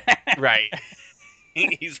 Right.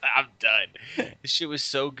 He's like, I'm done. This shit was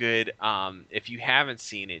so good. If you haven't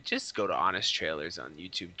seen it, just go to Honest Trailers on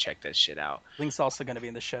YouTube. Check that shit out. Link's also going to be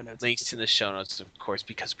in the show notes. Links in the show notes, of course,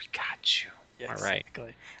 because we got you. Yeah, all right.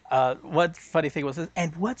 Exactly. What funny thing was this,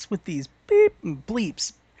 and what's with these beep and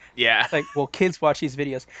bleeps? Yeah. Like, well, kids watch these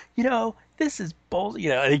videos. This is bull.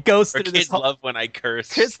 And it goes Or through this kids whole. love when I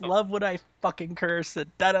curse. Kids love when I fucking curse and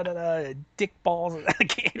da da da da and dick balls.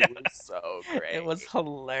 It was so great. It was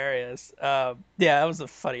hilarious. Yeah, that was a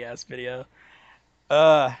funny ass video.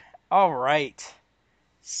 All right.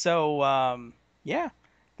 So, yeah,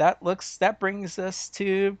 that brings us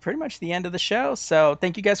to pretty much the end of the show. So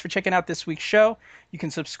thank you guys for checking out this week's show. You can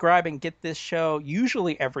subscribe and get this show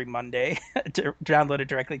usually every Monday to download it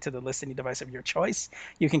directly to the listening device of your choice.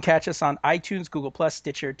 You can catch us on iTunes, Google Plus,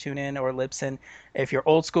 Stitcher, TuneIn, or Libsyn. If you're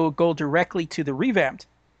old school, go directly to the revamped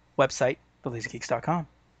website, thelazygeeks.com.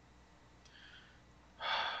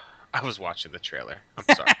 I was watching the trailer. I'm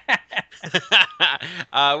sorry.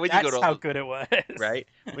 When you go That's to how all, good it was. right?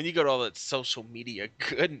 When you go to all that social media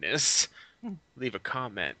goodness, leave a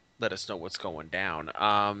comment. Let us know what's going down.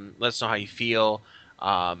 Let us know how you feel.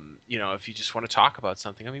 If you just want to talk about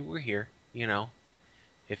something, I mean, we're here.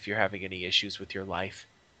 If you're having any issues with your life,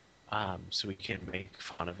 so we can make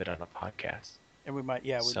fun of it on a podcast. And we might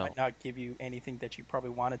So not give you anything that you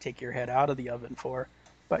probably want to take your head out of the oven for.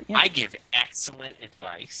 But I give excellent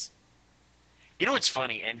advice. You know what's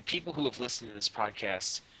funny? And people who have listened to this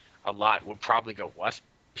podcast a lot would probably go, "What?"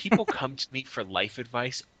 people come to me for life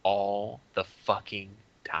advice all the fucking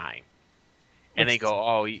time, and they go,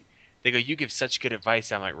 "Oh, you give such good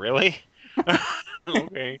advice." I'm like, "Really?"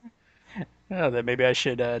 Okay. then maybe I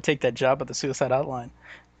should take that job at the suicide hotline.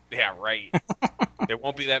 Yeah, right. There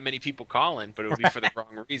won't be that many people calling, but it'll be for the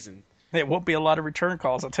wrong reason. There won't be a lot of return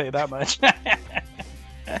calls, I'll tell you that much.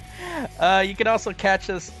 You can also catch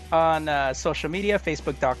us on social media,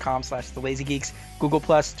 facebook.com/TheLazyGeeks, Google+,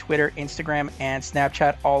 Twitter, Instagram, and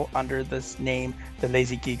Snapchat, all under this name, The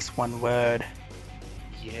Lazy Geeks, one word.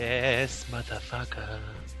 Yes, motherfucker.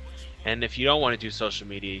 And if you don't want to do social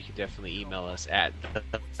media, you can definitely email us at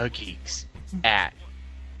thegeeks at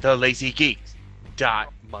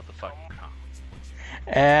thelazygeeks.motherfucker.com.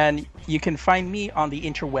 And you can find me on the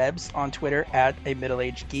interwebs on Twitter at a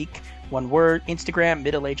middle-aged geek, one word, Instagram,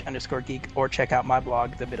 middleage_geek, or check out my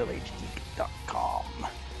blog, themiddleagedgeek.com.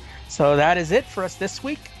 So that is it for us this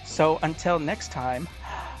week. So until next time,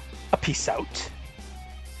 a peace out.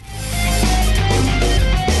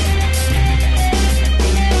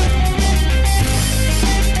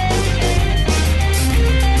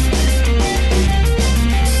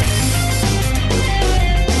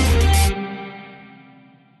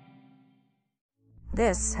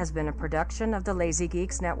 This has been a production of the Lazy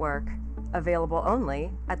Geeks Network, available only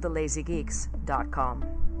at thelazygeeks.com.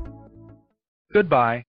 Goodbye.